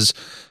did, because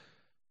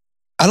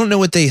I don't know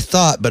what they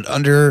thought, but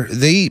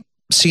they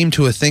seem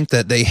to think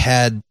that they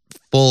had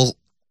full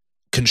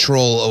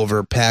control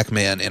over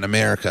Pac-Man in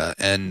America,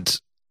 and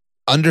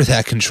under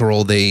that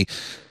control they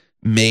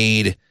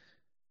made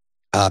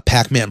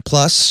Pac-Man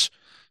Plus,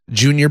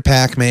 Junior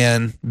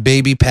Pac-Man,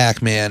 Baby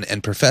Pac-Man,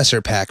 and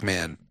Professor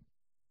Pac-Man.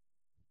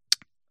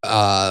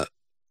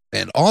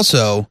 And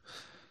also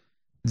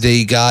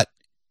they got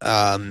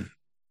a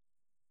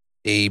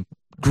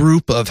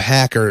group of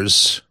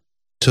hackers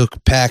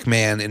took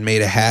Pac-Man and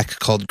made a hack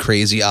called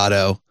Crazy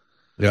Otto,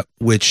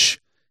 which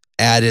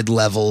added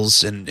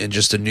levels and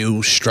just a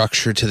new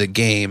structure to the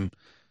game.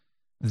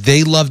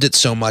 They loved it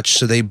so much,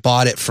 so they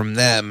bought it from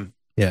them.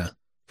 Yeah.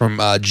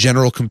 From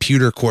General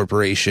Computer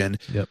Corporation.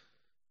 Yep.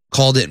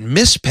 Called it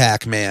Miss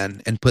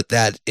Pac-Man and put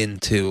that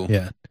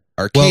into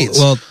arcades.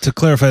 Well, to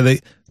clarify,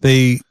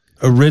 they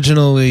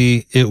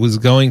originally it was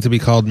going to be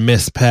called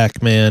Miss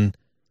Pac-Man,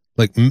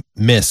 like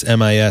Miss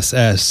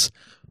MISS,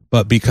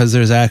 but because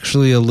there's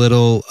actually a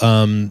little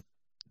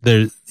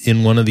there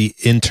in one of the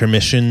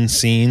intermission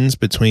scenes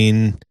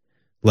between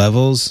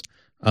levels,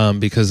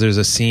 because there's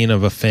a scene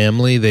of a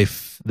family,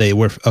 they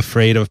were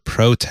afraid of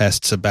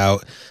protests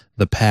about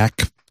the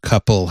Pac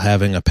couple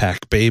having a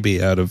Pac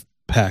baby out of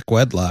Pac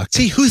wedlock.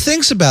 See, who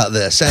thinks about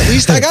this? At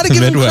least I got to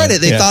give them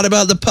credit. They thought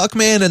about the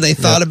Pac-Man, and they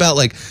thought about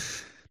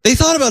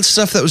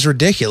stuff that was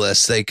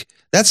ridiculous. Like,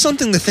 that's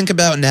something to think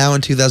about now in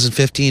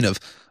 2015 of,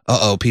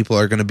 people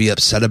are going to be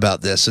upset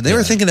about this. And they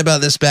were thinking about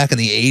this back in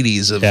the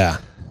 80s of,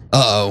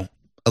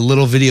 a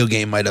little video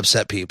game might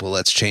upset people.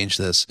 Let's change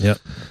this. Yep.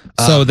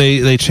 So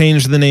they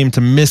changed the name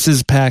to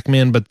Mrs.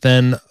 Pac-Man, but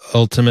then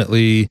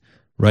ultimately,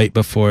 right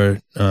before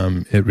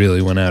it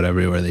really went out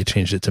everywhere, they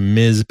changed it to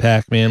Ms.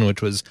 Pac-Man,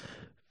 which was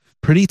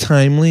pretty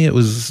timely. It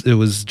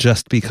was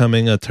just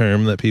becoming a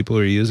term that people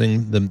were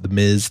using, the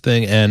Ms.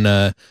 thing,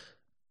 and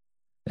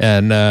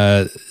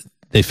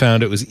they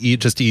found it was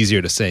just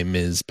easier to say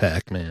Ms.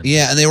 Pac-Man.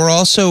 Yeah, and they were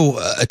also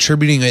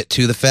attributing it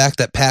to the fact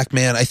that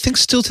Pac-Man, I think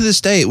still to this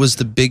day, it was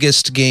the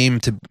biggest game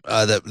to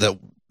that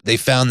they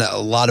found that a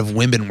lot of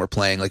women were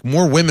playing, like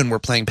more women were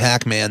playing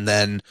Pac-Man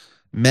than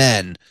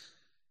men,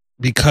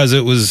 because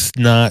it was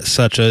not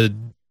such a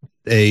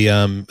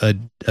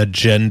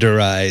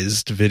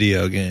genderized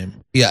video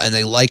game. Yeah, and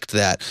they liked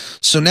that.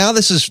 So now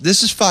this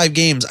is 5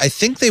 games. I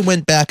think they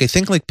went back. I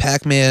think like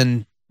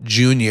Pac-Man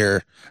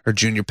Junior or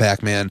Junior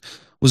Pac-Man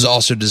was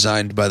also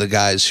designed by the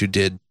guys who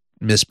did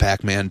Miss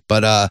Pac-Man.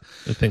 But I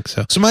think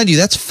so. So mind you,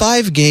 that's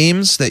 5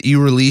 games that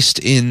you released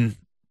in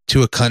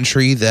to a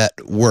country that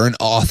weren't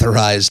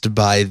authorized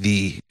by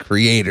the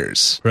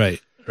creators.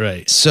 Right.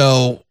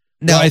 So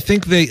now I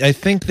think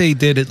they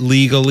did it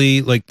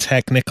legally, like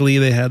technically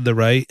they had the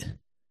right.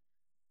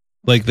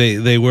 Like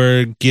they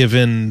were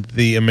given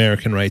the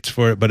American rights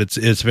for it, but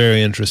it's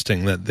very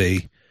interesting that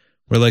they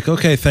were like,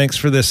 okay, thanks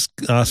for this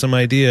awesome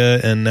idea,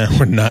 and now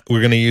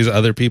we're going to use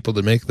other people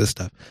to make this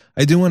stuff.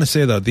 I do want to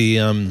say though,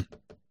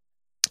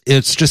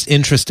 it's just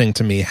interesting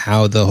to me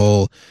how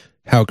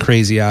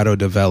Crazy Otto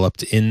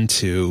developed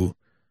into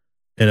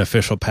an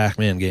official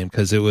Pac-Man game,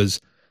 because it was,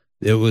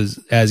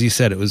 as you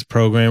said, it was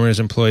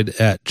programmers employed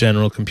at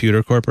General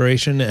Computer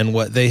Corporation, and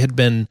what they had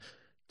been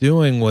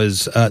doing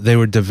was they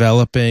were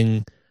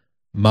developing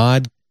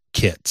mod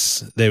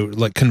kits. They were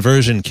like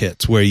conversion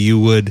kits where you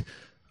would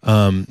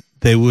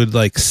they would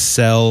like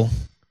sell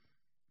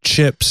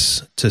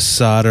chips to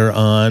solder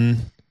on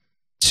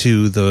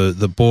to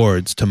the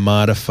boards to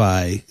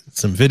modify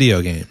some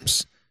video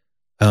games.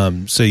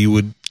 So you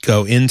would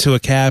go into a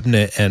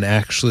cabinet and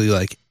actually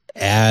like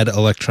add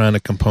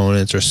electronic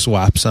components or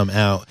swap some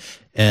out,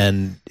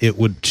 and it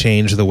would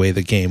change the way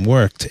the game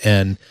worked.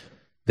 And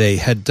they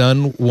had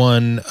done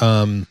one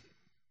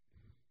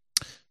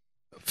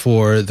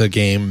for the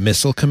game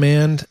Missile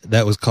Command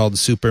that was called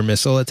Super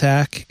Missile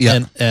Attack.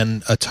 Yeah.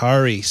 And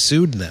Atari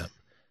sued them,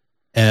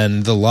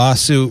 and the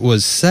lawsuit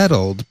was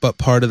settled, but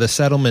part of the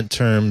settlement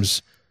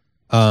terms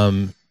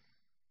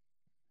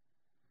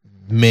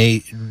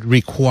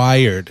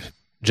required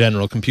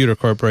General Computer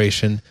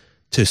Corporation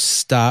to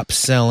stop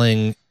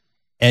selling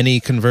any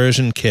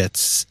conversion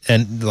kits,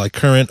 and like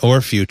current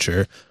or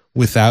future,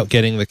 without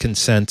getting the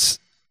consent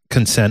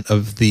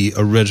of the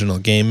original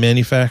game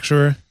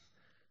manufacturer.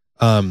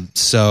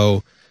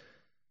 So,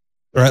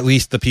 or at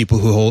least the people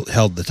who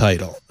held the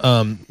title.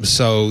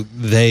 So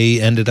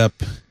they ended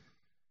up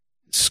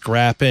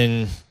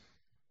scrapping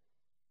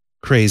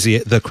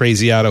the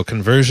Crazy Otto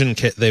conversion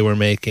kit they were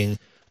making,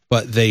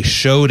 but they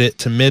showed it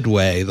to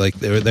Midway. Like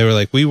they were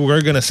like, we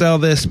were going to sell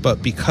this,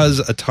 but because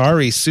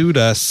Atari sued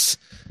us,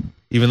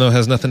 even though it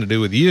has nothing to do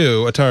with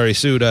you, Atari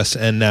sued us,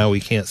 and now we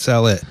can't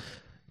sell it,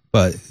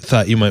 but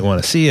thought you might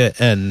want to see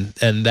it. And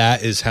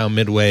that is how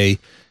Midway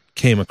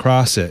came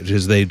across it,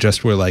 is they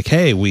just were like,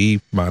 hey, we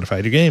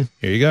modified your game,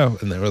 here you go.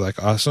 And they were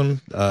like,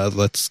 awesome,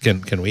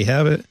 can we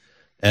have it?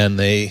 And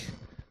they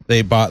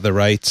bought the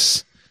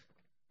rights.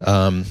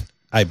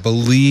 I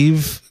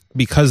believe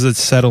because the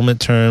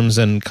settlement terms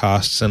and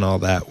costs and all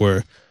that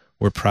were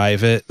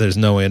private, there's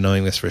no way of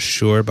knowing this for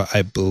sure, but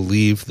I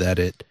believe that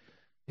it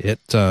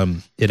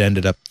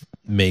ended up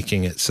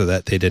making it so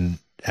that they didn't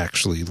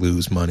actually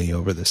lose money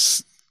over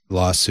this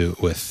lawsuit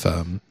with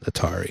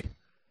Atari.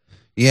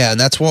 Yeah, and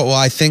that's what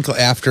I think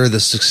after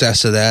the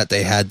success of that,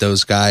 they had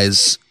those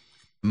guys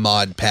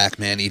mod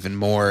Pac-Man even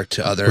more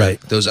to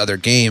those other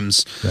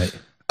games. Right.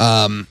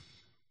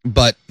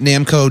 But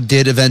Namco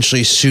did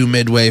eventually sue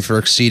Midway for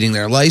exceeding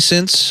their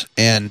license,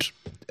 and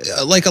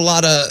like a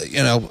lot of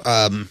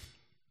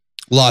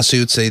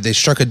lawsuits, they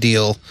struck a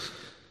deal.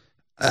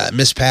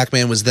 Miss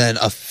Pac-Man was then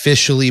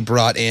officially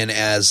brought in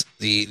as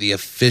the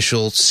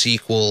official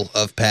sequel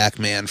of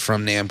Pac-Man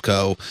from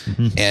Namco,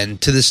 and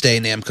to this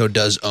day, Namco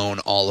does own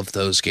all of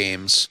those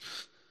games.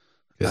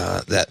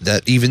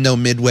 That even though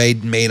Midway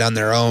made on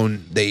their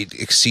own, they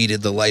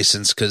exceeded the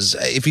license, because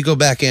if you go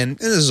back in, and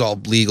this is all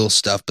legal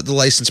stuff, but the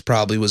license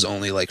probably was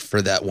only like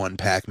for that one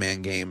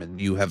Pac-Man game,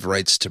 and you have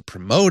rights to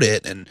promote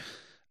it, and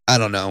I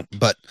don't know,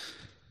 but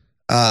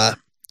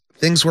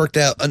things worked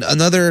out.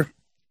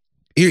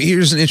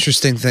 Here's an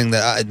interesting thing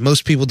that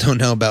most people don't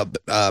know about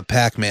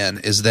Pac-Man,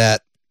 is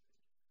that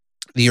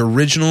the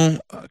original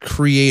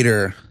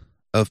creator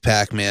of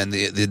Pac-Man,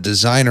 the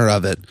designer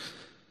of it,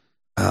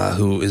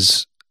 who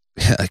is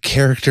a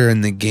character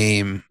in the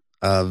game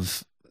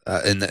of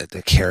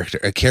a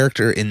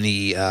character in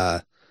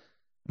the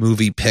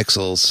movie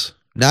Pixels.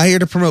 Not here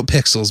to promote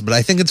Pixels, but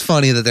I think it's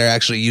funny that they're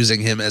actually using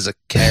him as a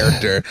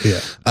character.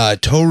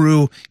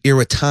 Toru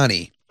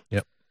Iwatani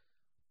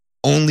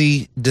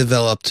only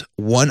developed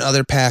one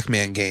other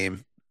Pac-Man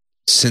game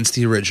since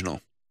the original.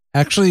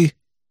 Actually,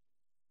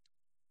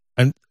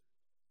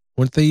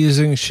 weren't they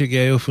using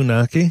Shigeo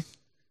Funaki?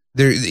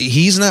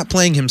 He's not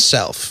playing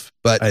himself,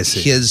 but I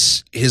see.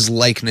 his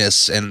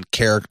likeness and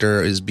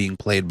character is being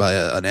played by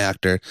an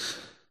actor.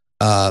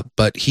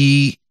 But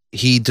he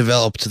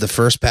developed the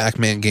first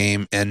Pac-Man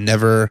game and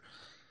never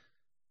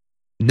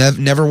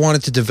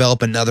wanted to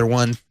develop another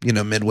one.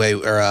 Midway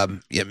or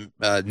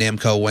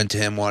Namco went to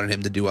him, wanted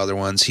him to do other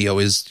ones. He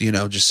always,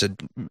 just said,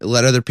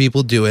 let other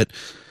people do it.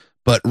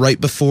 But right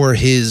before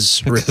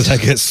his, because I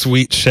get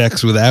sweet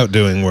checks without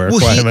doing work.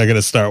 Why am I going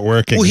to start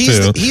working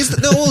too? He's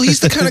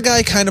the kind of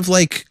guy, kind of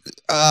like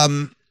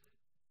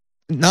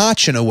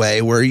Notch in a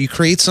way, where you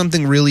create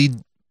something really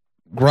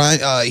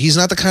grind. He's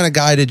not the kind of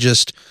guy to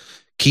just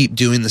keep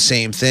doing the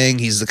same thing.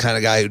 He's the kind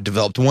of guy who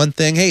developed one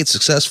thing. Hey, it's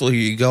successful. Here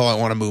you go. I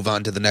want to move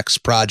on to the next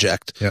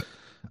project. Yep.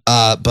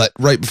 But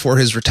right before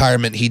his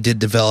retirement, he did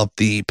develop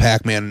the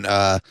Pac-Man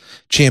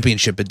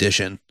Championship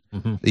Edition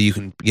that you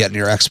can get in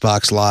your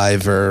Xbox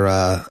Live or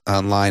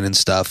online and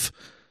stuff.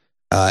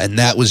 And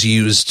that was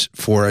used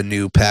for a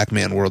new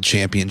Pac-Man World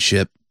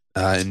Championship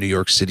in New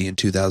York City in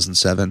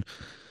 2007.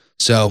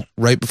 So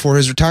right before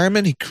his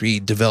retirement, he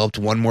developed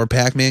one more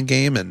Pac-Man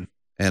game, and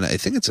I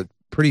think it's a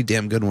pretty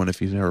damn good one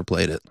if you've never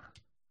played it.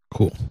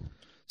 Cool.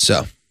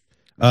 So,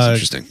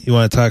 interesting. You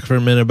want to talk for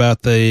a minute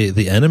about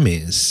the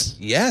enemies?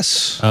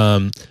 Yes.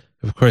 Of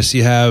course,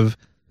 you have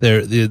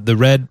the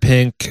red,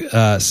 pink,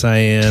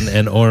 cyan,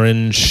 and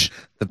orange.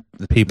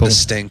 The people. The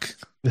stink.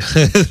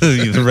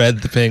 The red,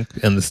 the pink,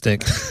 and the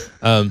stink.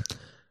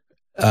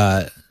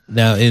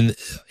 Now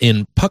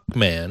in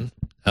Pac-Man,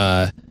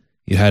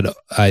 you had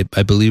I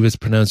believe it's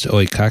pronounced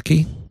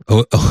Oikake.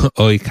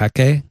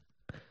 Oikake.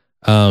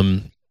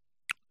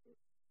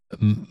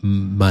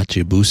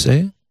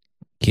 Machibuse,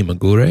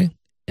 Kimagure,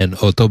 and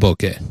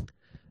Otoboke.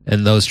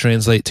 And those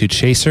translate to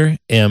chaser,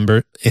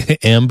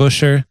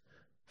 ambusher,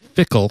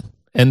 fickle,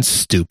 and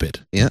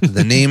stupid. Yeah,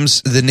 the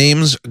names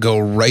go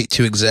right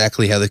to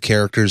exactly how the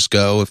characters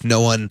go.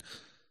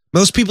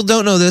 Most people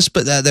don't know this,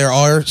 but that there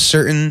are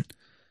certain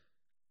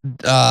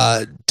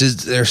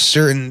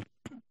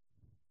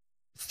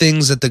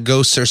things that the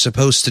ghosts are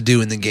supposed to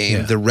do in the game.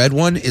 Yeah. The red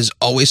one is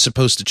always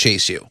supposed to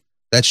chase you.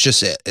 That's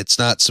just it. It's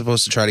not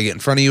supposed to try to get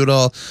in front of you at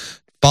all.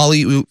 Follow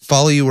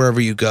you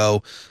wherever you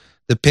go.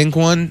 The pink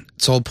one,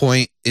 its whole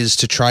point is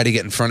to try to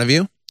get in front of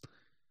you.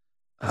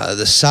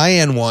 The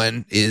cyan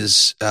one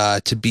is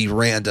to be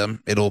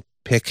random. It'll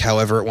pick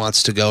however it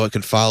wants to go. It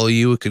can follow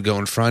you. It could go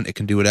in front. It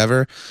can do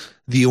whatever.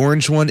 The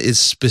orange one is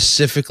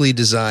specifically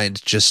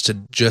designed just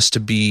to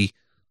be,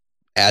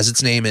 as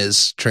its name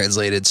is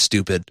translated,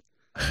 stupid.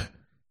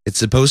 It's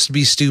supposed to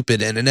be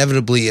stupid, and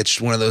inevitably it's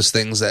one of those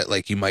things that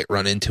like you might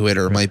run into it,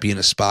 or it might be in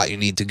a spot you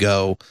need to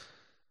go.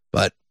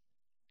 But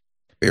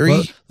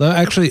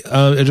actually,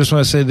 I just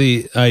want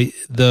to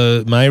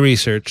say my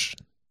research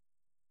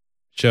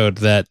showed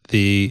that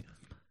the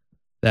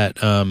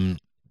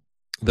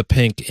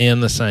pink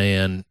and the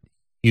cyan,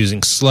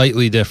 using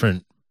slightly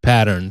different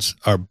patterns,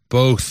 are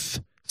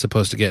both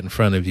supposed to get in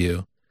front of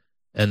you,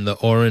 and the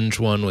orange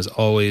one was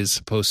always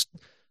supposed.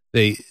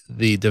 The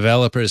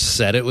developers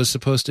said it was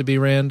supposed to be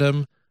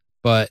random,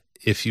 but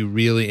if you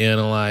really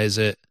analyze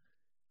it,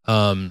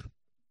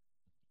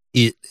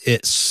 it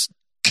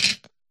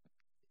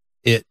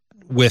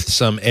with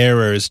some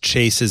errors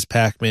chases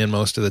Pac-Man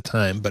most of the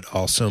time, but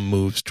also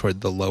moves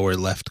toward the lower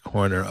left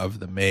corner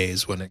of the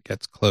maze when it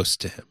gets close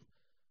to him.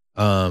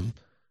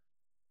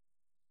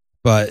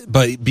 But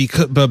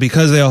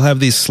because they all have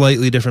these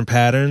slightly different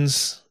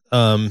patterns,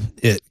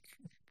 it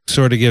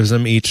sort of gives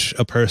them each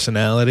a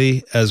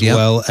personality, as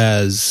well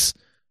as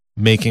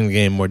making the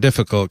game more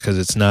difficult, because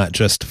it's not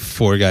just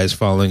four guys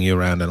following you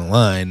around in a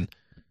line.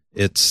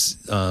 It's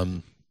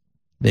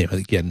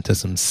get into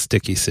some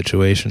sticky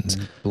situations.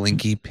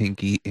 Blinky,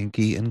 Pinky,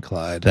 Inky, and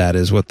Clyde. That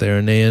is what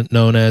they're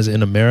known as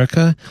in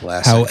America.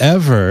 Classic.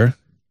 However,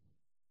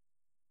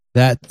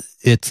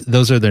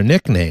 those are their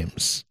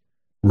nicknames.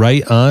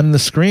 Right on the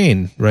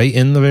screen, right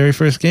in the very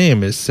first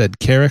game, it said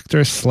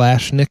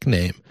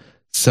character/nickname.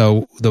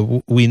 So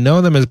we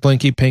know them as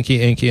Blinky,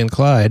 Pinky, Inky, and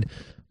Clyde,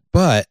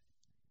 but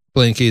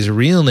Blinky's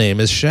real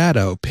name is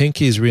Shadow,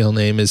 Pinky's real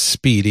name is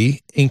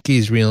Speedy,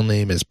 Inky's real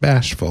name is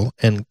Bashful,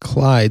 and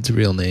Clyde's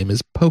real name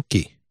is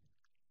Pokey.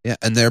 Yeah,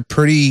 and they're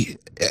pretty,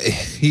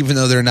 even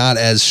though they're not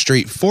as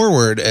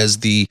straightforward as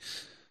the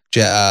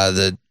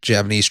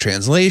Japanese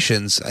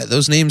translations,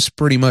 those names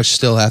pretty much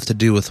still have to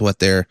do with what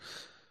their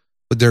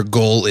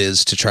goal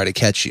is to try to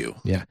catch you.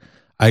 Yeah,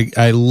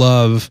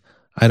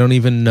 I don't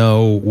even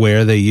know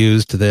where they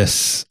used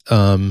this.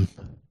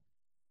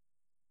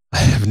 I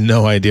have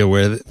no idea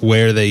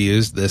where they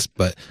used this,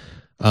 but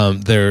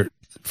they're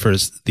for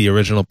the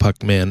original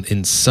Pac-Man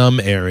in some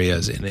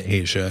areas in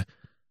Asia.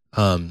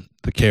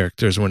 The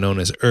characters were known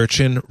as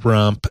Urchin,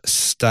 Romp,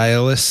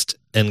 Stylist,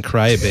 and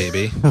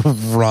Crybaby.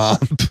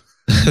 Romp.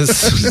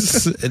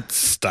 It's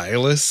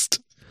Stylist.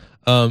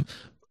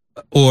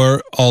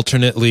 Or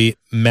alternately,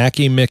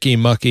 Macky, Mickey,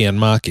 Mucky, and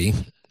Mocky.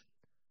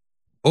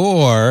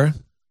 Or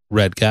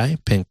red guy,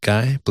 pink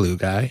guy, blue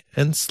guy,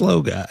 and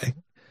slow guy.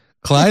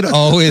 Clyde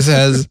always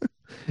has,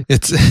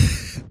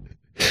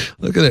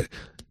 look at it.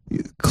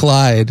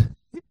 Clyde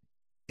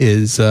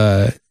is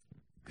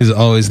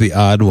always the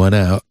odd one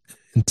out.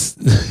 It's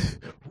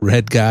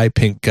red guy,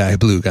 pink guy,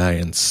 blue guy,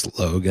 and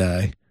slow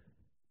guy.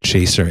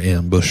 Chaser,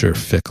 ambusher,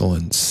 fickle,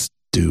 and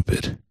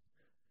stupid.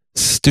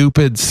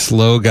 Stupid,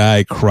 slow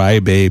guy,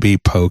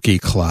 crybaby, pokey,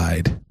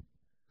 Clyde.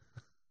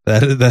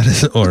 That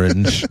is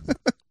orange.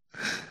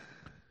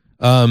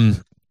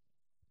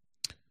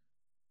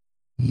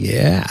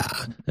 Yeah.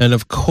 And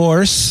of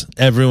course,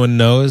 everyone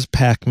knows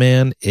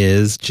Pac-Man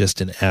is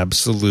just an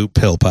absolute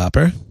pill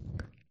popper.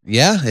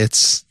 Yeah,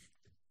 it's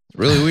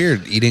really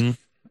weird. Eating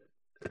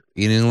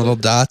little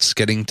dots,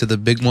 getting to the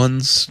big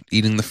ones,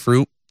 eating the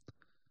fruit.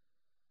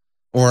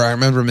 Or I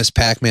remember Miss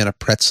Pac-Man, a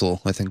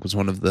pretzel, I think was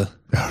one of the...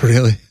 Oh,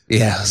 really?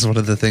 Yeah, it was one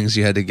of the things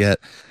you had to get.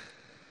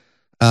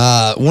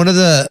 One of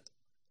the...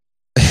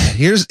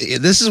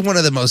 This is one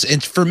of the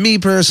most... For me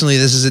personally,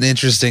 this is an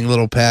interesting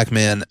little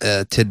Pac-Man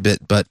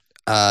tidbit, but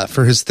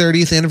for his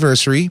 30th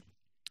anniversary,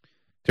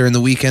 during the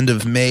weekend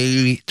of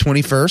May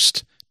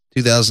 21st,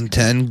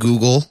 2010,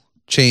 Google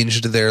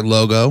changed their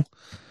logo.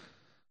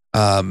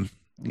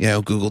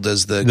 Google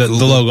does the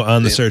logo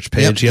on the search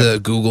page. The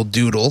Google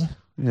Doodle.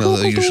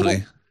 They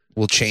usually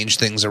will change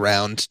things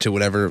around to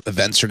whatever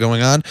events are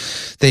going on.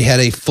 They had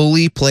a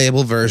fully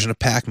playable version of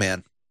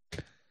Pac-Man.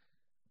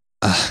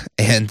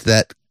 And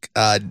that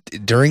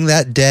during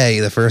that day,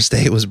 the first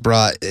day it was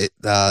brought,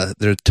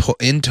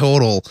 in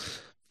total,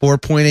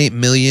 4.8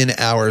 million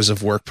hours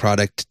of work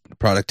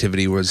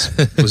productivity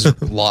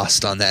was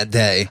lost on that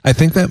day. I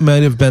think that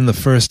might have been the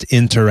first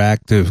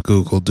interactive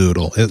Google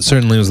Doodle. It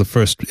certainly was the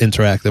first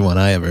interactive one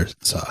I ever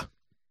saw.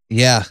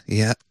 Yeah.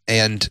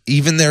 And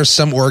even there were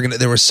some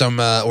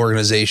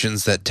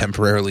organizations that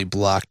temporarily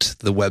blocked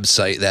the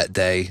website that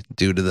day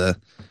due to the,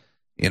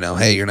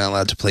 hey, you're not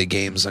allowed to play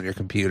games on your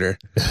computer.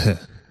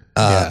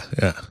 Yeah.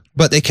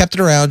 But they kept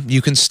it around.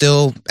 You can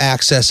still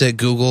access it.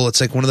 Google.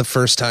 It's like one of the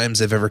first times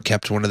they've ever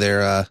kept one of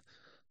their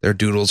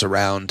doodles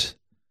around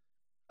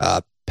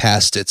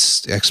past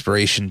its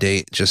expiration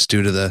date, just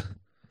due to the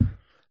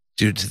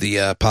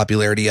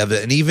popularity of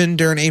it. And even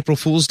during April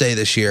Fool's Day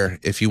this year,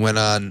 if you went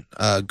on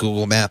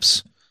Google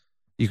Maps,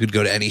 you could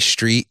go to any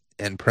street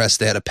and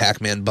they had a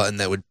Pac-Man button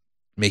that would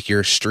make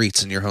your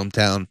streets in your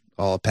hometown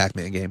all a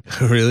Pac-Man game.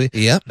 Really?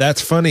 Yep. That's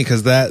funny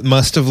because that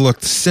must have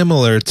looked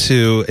similar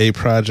to a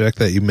project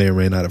that you may or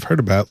may not have heard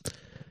about.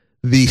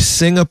 The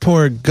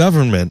Singapore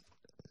government,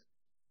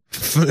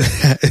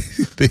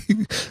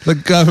 the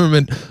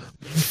government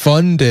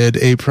funded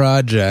a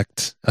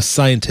project, a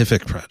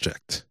scientific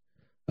project,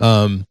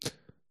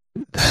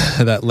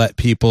 that let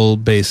people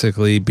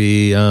basically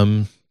be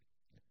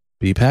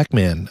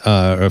Pac-Man,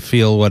 or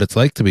feel what it's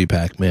like to be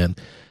Pac-Man.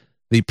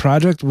 The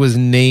project was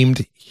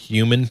named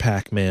Human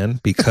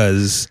Pac-Man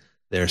because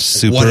they're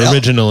super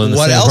original in the Singapore government.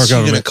 What else are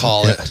you going to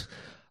call it?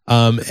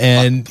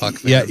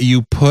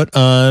 You put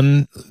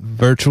on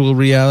virtual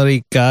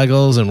reality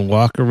goggles and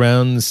walk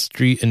around the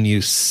street and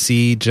you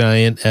see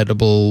giant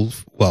floating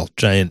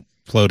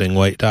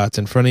white dots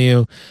in front of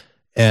you,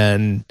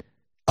 and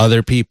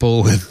other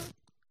people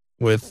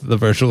with the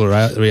virtual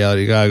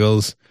reality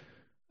goggles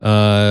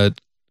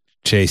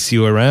chase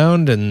you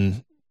around,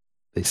 and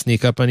they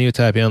sneak up on you,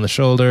 tap you on the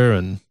shoulder,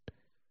 and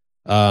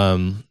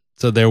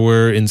so there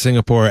were in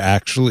Singapore,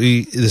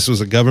 actually, this was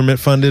a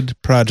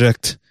government-funded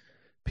project,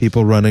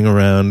 people running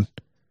around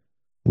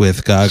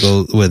with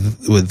goggles,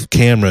 with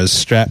cameras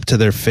strapped to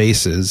their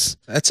faces.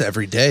 That's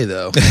every day,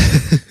 though.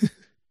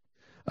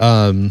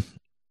 And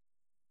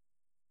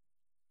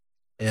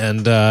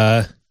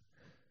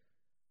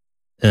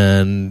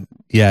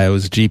yeah, it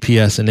was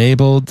GPS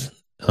enabled.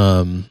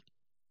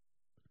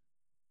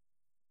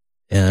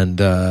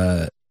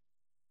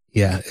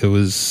 Yeah, it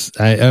was,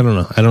 I don't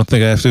know. I don't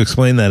think I have to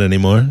explain that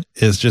anymore.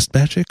 It's just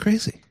batshit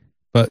crazy.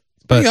 But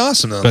pretty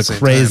awesome though. But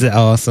crazy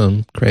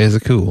awesome. Crazy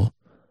cool.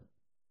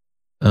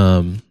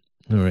 All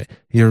right.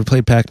 You ever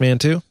played Pac-Man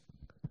 2?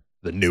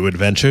 The New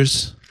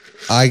Adventures?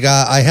 I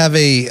have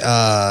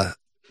a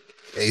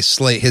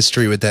slight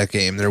history with that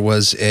game. There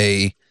was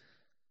a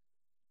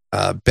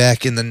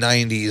back in the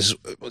 90s,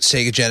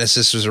 Sega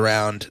Genesis was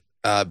around.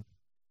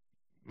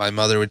 My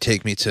mother would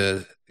take me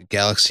to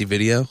Galaxy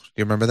Video. Do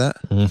you remember that?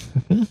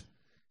 Mm-hmm.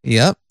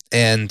 Yep.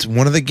 And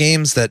one of the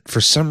games that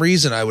for some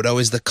reason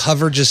the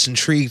cover just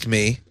intrigued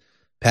me,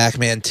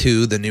 Pac-Man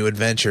 2, The New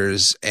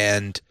Adventures,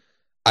 and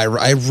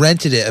I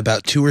rented it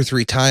about 2 or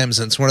 3 times,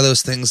 and it's one of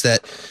those things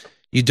that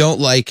you don't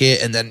like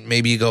it, and then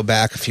maybe you go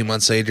back a few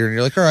months later, and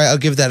you're like, all right, I'll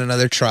give that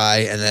another try,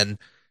 and then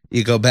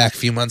you go back a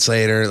few months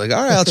later, like,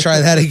 all right, I'll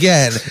try that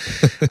again.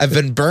 I've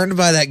been burned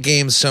by that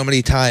game so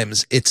many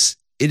times. It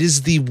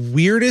is the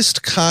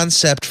weirdest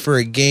concept for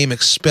a game,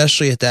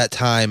 especially at that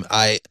time.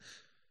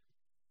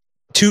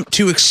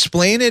 To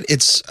explain it,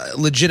 it's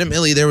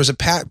legitimately, there was a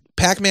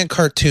Pac-Man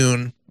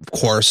cartoon, of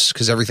course,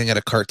 because everything had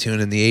a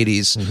cartoon in the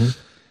 80s. Mm-hmm.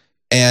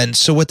 And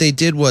so what they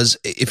did was,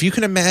 if you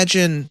can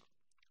imagine,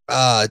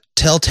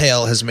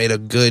 Telltale has made a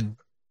good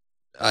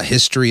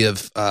history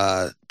of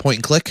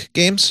point-and-click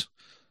games.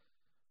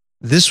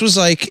 This was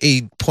like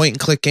a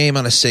point-and-click game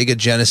on a Sega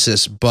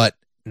Genesis, but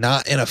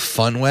not in a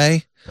fun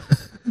way.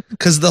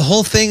 Because the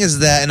whole thing is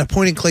that in a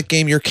point-and-click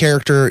game, your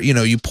character,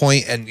 you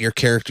point and your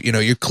character,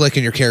 you click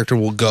and your character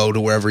will go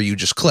to wherever you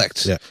just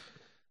clicked. Yeah.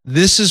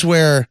 This is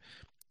where,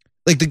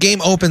 like, the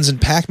game opens and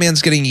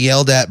Pac-Man's getting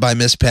yelled at by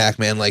Miss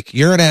Pac-Man, like,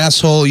 you're an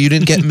asshole, you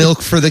didn't get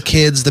milk for the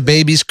kids, the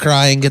baby's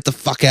crying, get the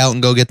fuck out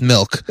and go get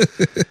milk.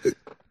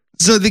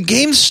 So the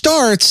game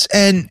starts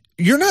and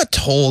you're not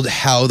told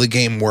how the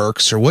game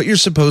works or what you're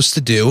supposed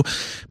to do,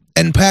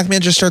 and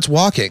Pac-Man just starts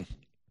walking.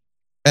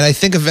 And I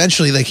think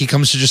eventually, like, he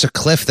comes to just a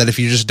cliff that if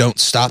you just don't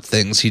stop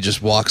things, he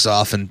just walks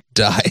off and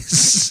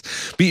dies.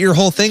 But your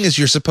whole thing is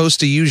you're supposed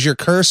to use your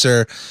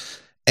cursor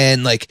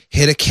and, like,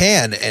 hit a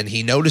can, and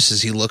he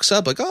notices, he looks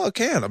up, like, oh, a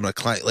can, I'm going to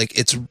climb. Like,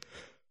 it's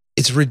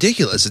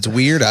ridiculous. It's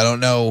weird. I don't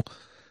know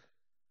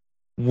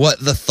what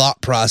the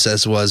thought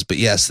process was, but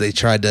yes, they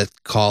tried to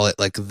call it,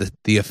 like, the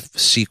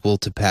sequel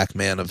to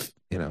Pac-Man of,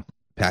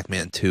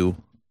 Pac-Man 2.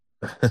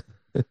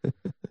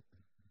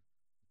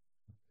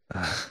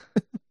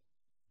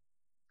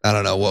 I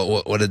don't know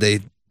what did they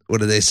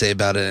say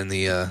about it in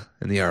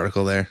the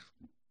article there?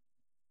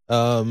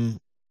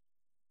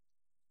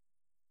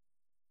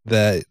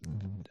 That,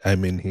 I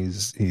mean, he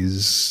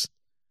seems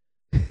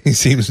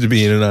to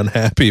be in an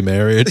unhappy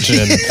marriage,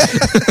 and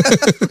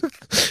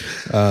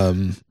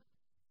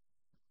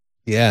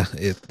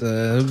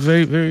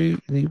very, very,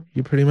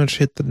 you pretty much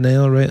hit the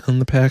nail right on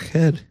the Pac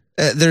head.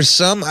 There's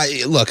some,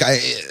 I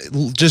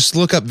just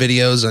look up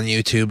videos on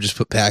YouTube, just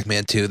put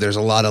Pac-Man 2. There's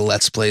a lot of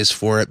Let's Plays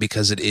for it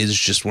because it is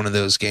just one of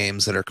those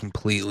games that are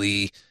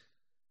completely,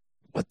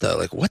 what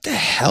the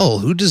hell?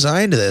 Who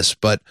designed this?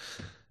 But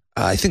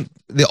I think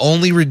the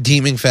only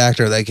redeeming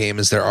factor of that game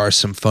is there are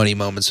some funny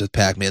moments with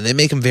Pac-Man. They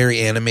make him very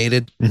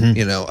animated,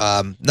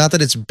 not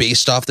that it's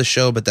based off the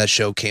show, but that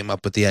show came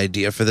up with the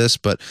idea for this,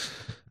 but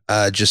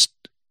just,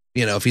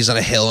 if he's on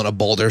a hill and a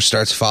boulder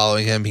starts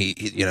following him, he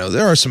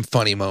there are some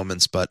funny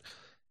moments, but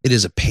it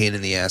is a pain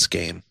in the ass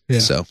game. Yeah.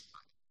 So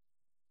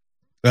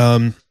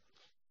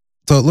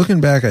looking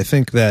back, I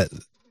think that,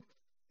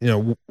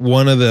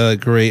 one of the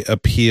great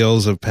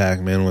appeals of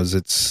Pac-Man was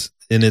its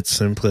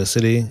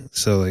simplicity.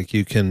 So, like,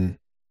 you can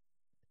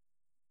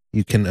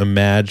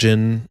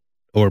imagine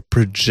or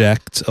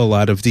project a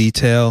lot of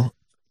detail,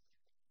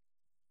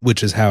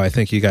 which is how I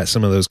think you got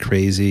some of those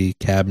crazy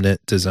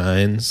cabinet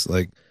designs.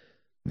 Like,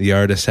 the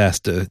artist has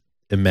to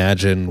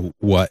imagine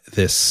what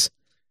this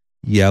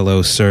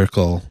yellow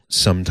circle,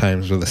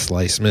 sometimes with a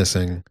slice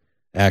missing,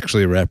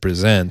 actually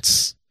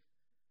represents.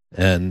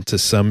 And to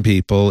some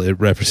people, it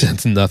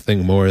represents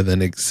nothing more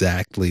than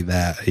exactly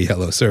that, a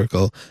yellow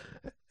circle.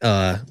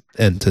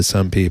 And to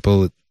some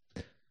people,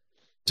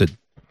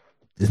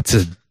 it's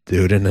a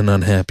dude in an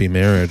unhappy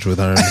marriage with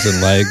arms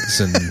and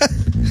legs. And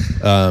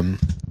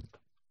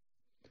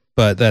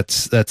but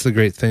that's the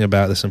great thing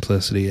about the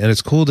simplicity. And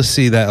it's cool to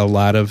see that a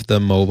lot of the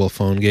mobile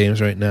phone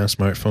games right now,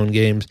 smartphone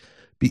games,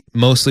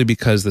 mostly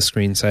because the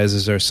screen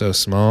sizes are so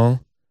small,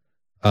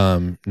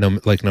 no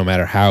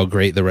matter how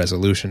great the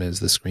resolution is,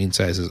 the screen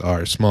sizes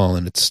are small,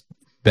 and it's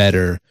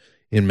better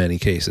in many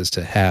cases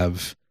to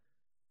have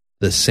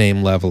the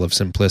same level of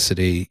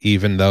simplicity,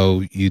 even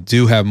though you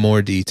do have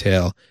more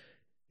detail.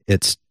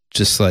 It's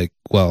just like,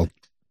 well,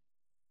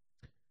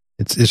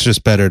 it's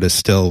just better to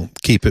still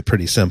keep it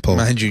pretty simple.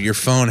 Mind you, your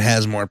phone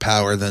has more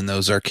power than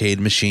those arcade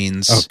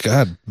machines. Oh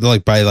God,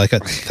 like by like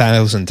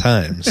 1,000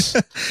 times.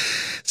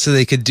 So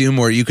they could do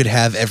more. You could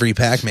have every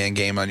Pac-Man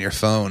game on your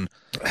phone.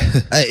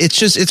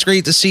 It's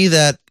great to see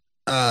that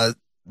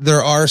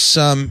there are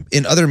some,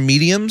 in other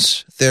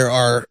mediums, there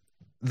are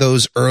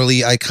those early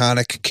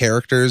iconic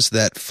characters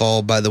that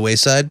fall by the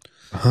wayside.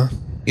 Uh-huh.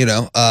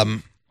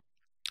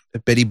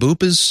 Betty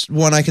Boop is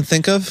one I can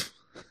think of.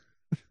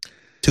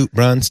 Toot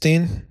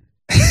Bronstein?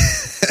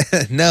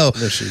 No,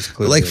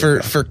 like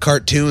for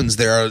cartoons,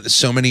 there are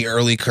so many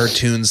early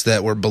cartoons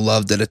that were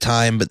beloved at a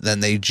time, but then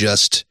they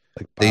just...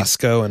 Like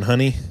Bosco and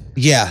Honey?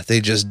 Yeah,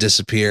 they just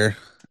disappear.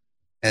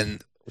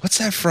 And what's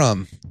that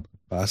from?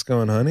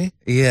 Bosco and Honey?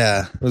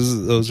 Yeah.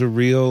 Those are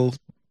real,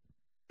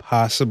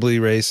 possibly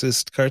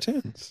racist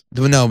cartoons.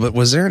 No, but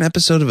was there an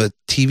episode of a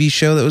TV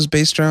show that was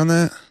based around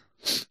that?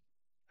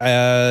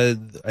 I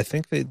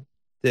think they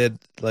did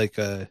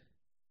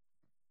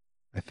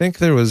I think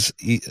there was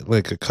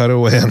like a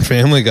cutaway on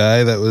Family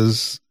Guy that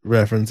was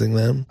referencing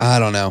them. I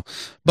don't know,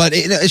 but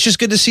it's just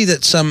good to see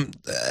that some,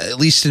 at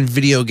least in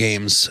video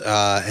games,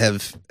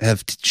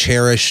 have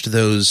cherished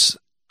those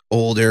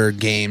older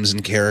games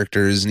and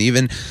characters, and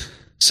even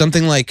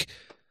something like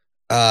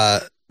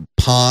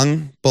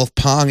Pong. Both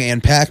Pong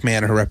and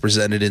Pac-Man are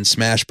represented in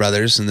Smash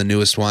Brothers, in the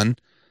newest one.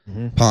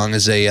 Mm-hmm. Pong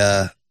is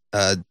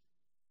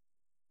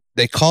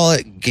they call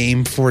it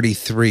Game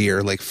 43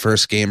 or like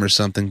first game or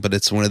something, but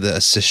it's one of the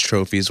assist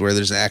trophies where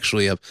there's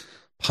actually a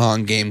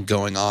Pong game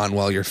going on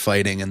while you're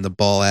fighting, and the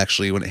ball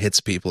actually, when it hits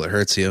people, it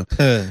hurts you.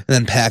 And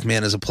then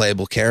Pac-Man is a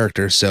playable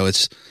character, so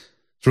it's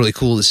really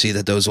cool to see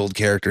that those old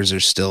characters are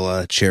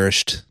still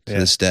cherished to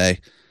this day,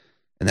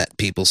 and that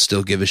people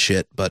still give a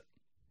shit. But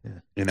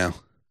when I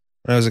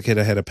was a kid,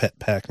 I had a pet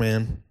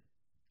Pac-Man.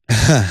 He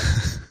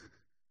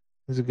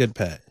was a good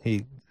pet.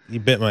 He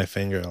bit my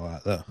finger a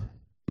lot, though.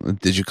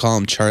 Did you call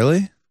him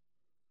Charlie?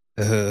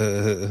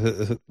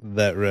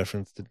 That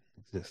reference didn't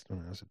exist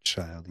when I was a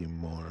child, you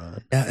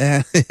moron.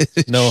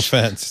 No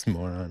offense,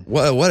 moron.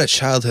 What a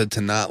childhood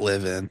to not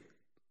live in.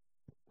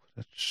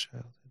 What a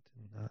childhood to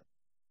not.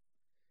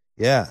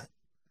 Yeah.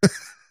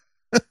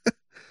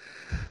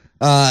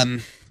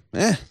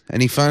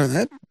 Any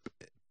fun?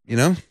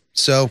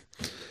 So,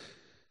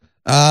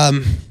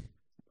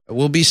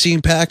 we'll be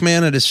seeing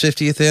Pac-Man at his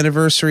 50th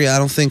anniversary. I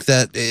don't think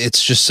that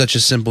it's just such a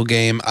simple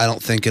game. I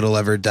don't think it'll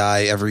ever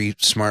die. Every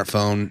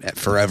smartphone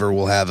forever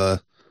will have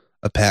a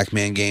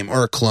Pac-Man game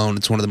or a clone.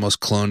 It's one of the most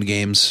cloned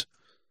games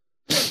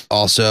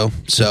also.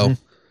 So,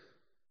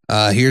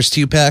 here's to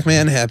you,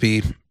 Pac-Man.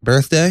 Happy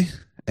birthday,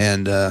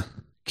 and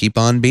keep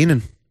on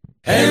beaning.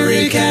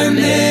 Eric and